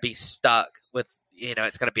you're going to be stuck with.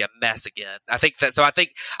 It's going to be a mess again. I think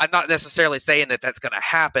I'm not necessarily saying that that's going to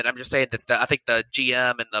happen. I'm just saying that I think the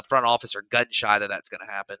GM and the front office are gun shy that that's going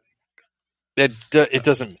to happen. It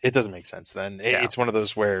doesn't make sense. Then it's one of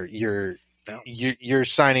those where you're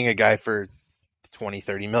signing a guy for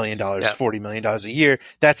 $20-30 million, $40 million a year.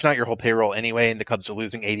 That's not your whole payroll anyway, and the Cubs are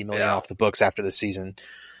losing $80 million off the books after the season.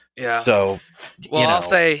 Yeah. So, I'll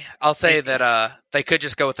say that they could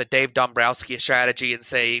just go with the Dave Dombrowski strategy and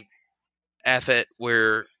say, F it,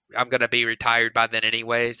 I'm going to be retired by then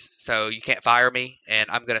anyways, so you can't fire me, and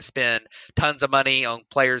I'm going to spend tons of money on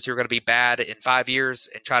players who are going to be bad in 5 years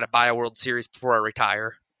and try to buy a World Series before I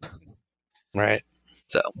retire. Right.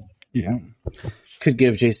 So. Yeah. Could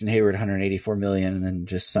give Jason Hayward $184 million and then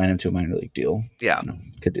just sign him to a minor league deal. Yeah.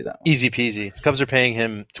 Could do that. Easy peasy. Cubs are paying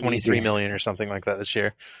him $23 million or something like that this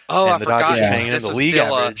year. Oh, and I forgot. Dodgers are paying him the league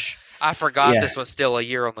average. I forgot this was still a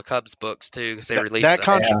year on the Cubs books too because they released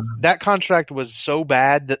that contract was so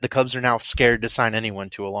bad that the Cubs are now scared to sign anyone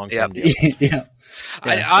to a long-term deal. Yeah.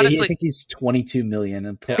 I think he's $22 million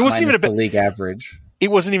and it wasn't even the league average. It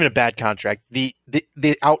wasn't even a bad contract. The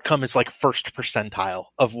outcome is like first percentile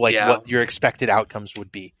of what your expected outcomes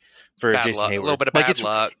would be for Jason Hayward. A little bit of bad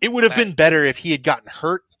luck. It would have been better if he had gotten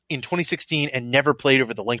hurt in 2016 and never played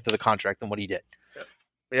over the length of the contract than what he did.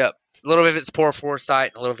 Yep. A little bit of it's poor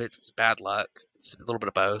foresight, and a little bit of it's bad luck. It's a little bit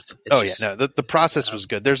of both. The process was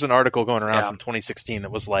good. There's an article going around from 2016 that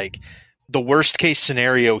was like, the worst case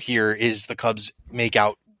scenario here is the Cubs make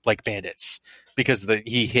out like bandits because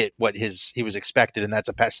he hit what he was expected, and that's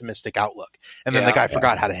a pessimistic outlook. And then the guy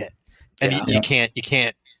forgot how to hit, and you can't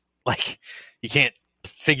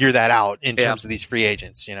figure that out in terms of these free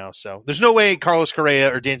agents, So there's no way Carlos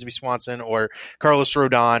Correa or Dansby Swanson or Carlos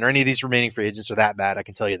Rodon or any of these remaining free agents are that bad. I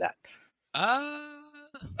can tell you that.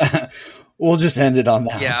 We'll just end it on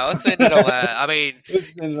that. Yeah, let's end it on that. I mean,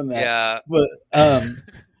 let's end it on that. Yeah, but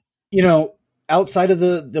outside of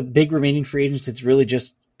the big remaining free agents, it's really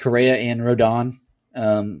just Correa and Rodon.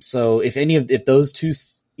 So if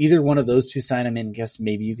either one of those two sign them in, I guess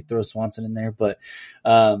maybe you could throw Swanson in there, but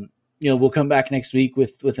we'll come back next week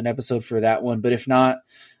with an episode for that one. But if not,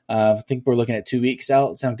 I think we're looking at 2 weeks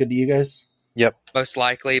out. Sound good to you guys? Yep. Most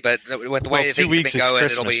likely, but with the way things have been going,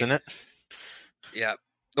 it'll be. Isn't it? Yeah.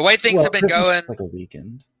 The way things have been Christmas going. is like a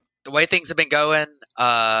weekend. The way things have been going,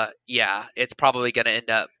 it's probably going to end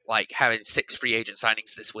up like having 6 free agent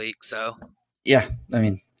signings this week. So yeah, I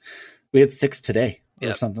mean, we had 6 today or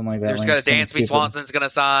Yep. something like that. There's going to Dansby Swanson's going to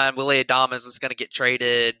sign. Willie Adames is going to get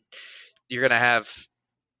traded. You're going to have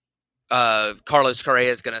Carlos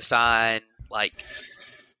Correa is going to sign. Like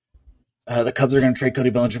the Cubs are going to trade Cody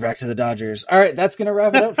Bellinger back to the Dodgers. All right, that's going to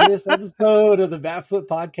wrap it up for this episode of the Bat Flip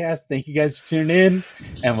Podcast. Thank you guys for tuning in,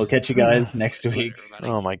 and we'll catch you guys next week.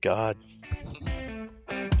 Oh my God.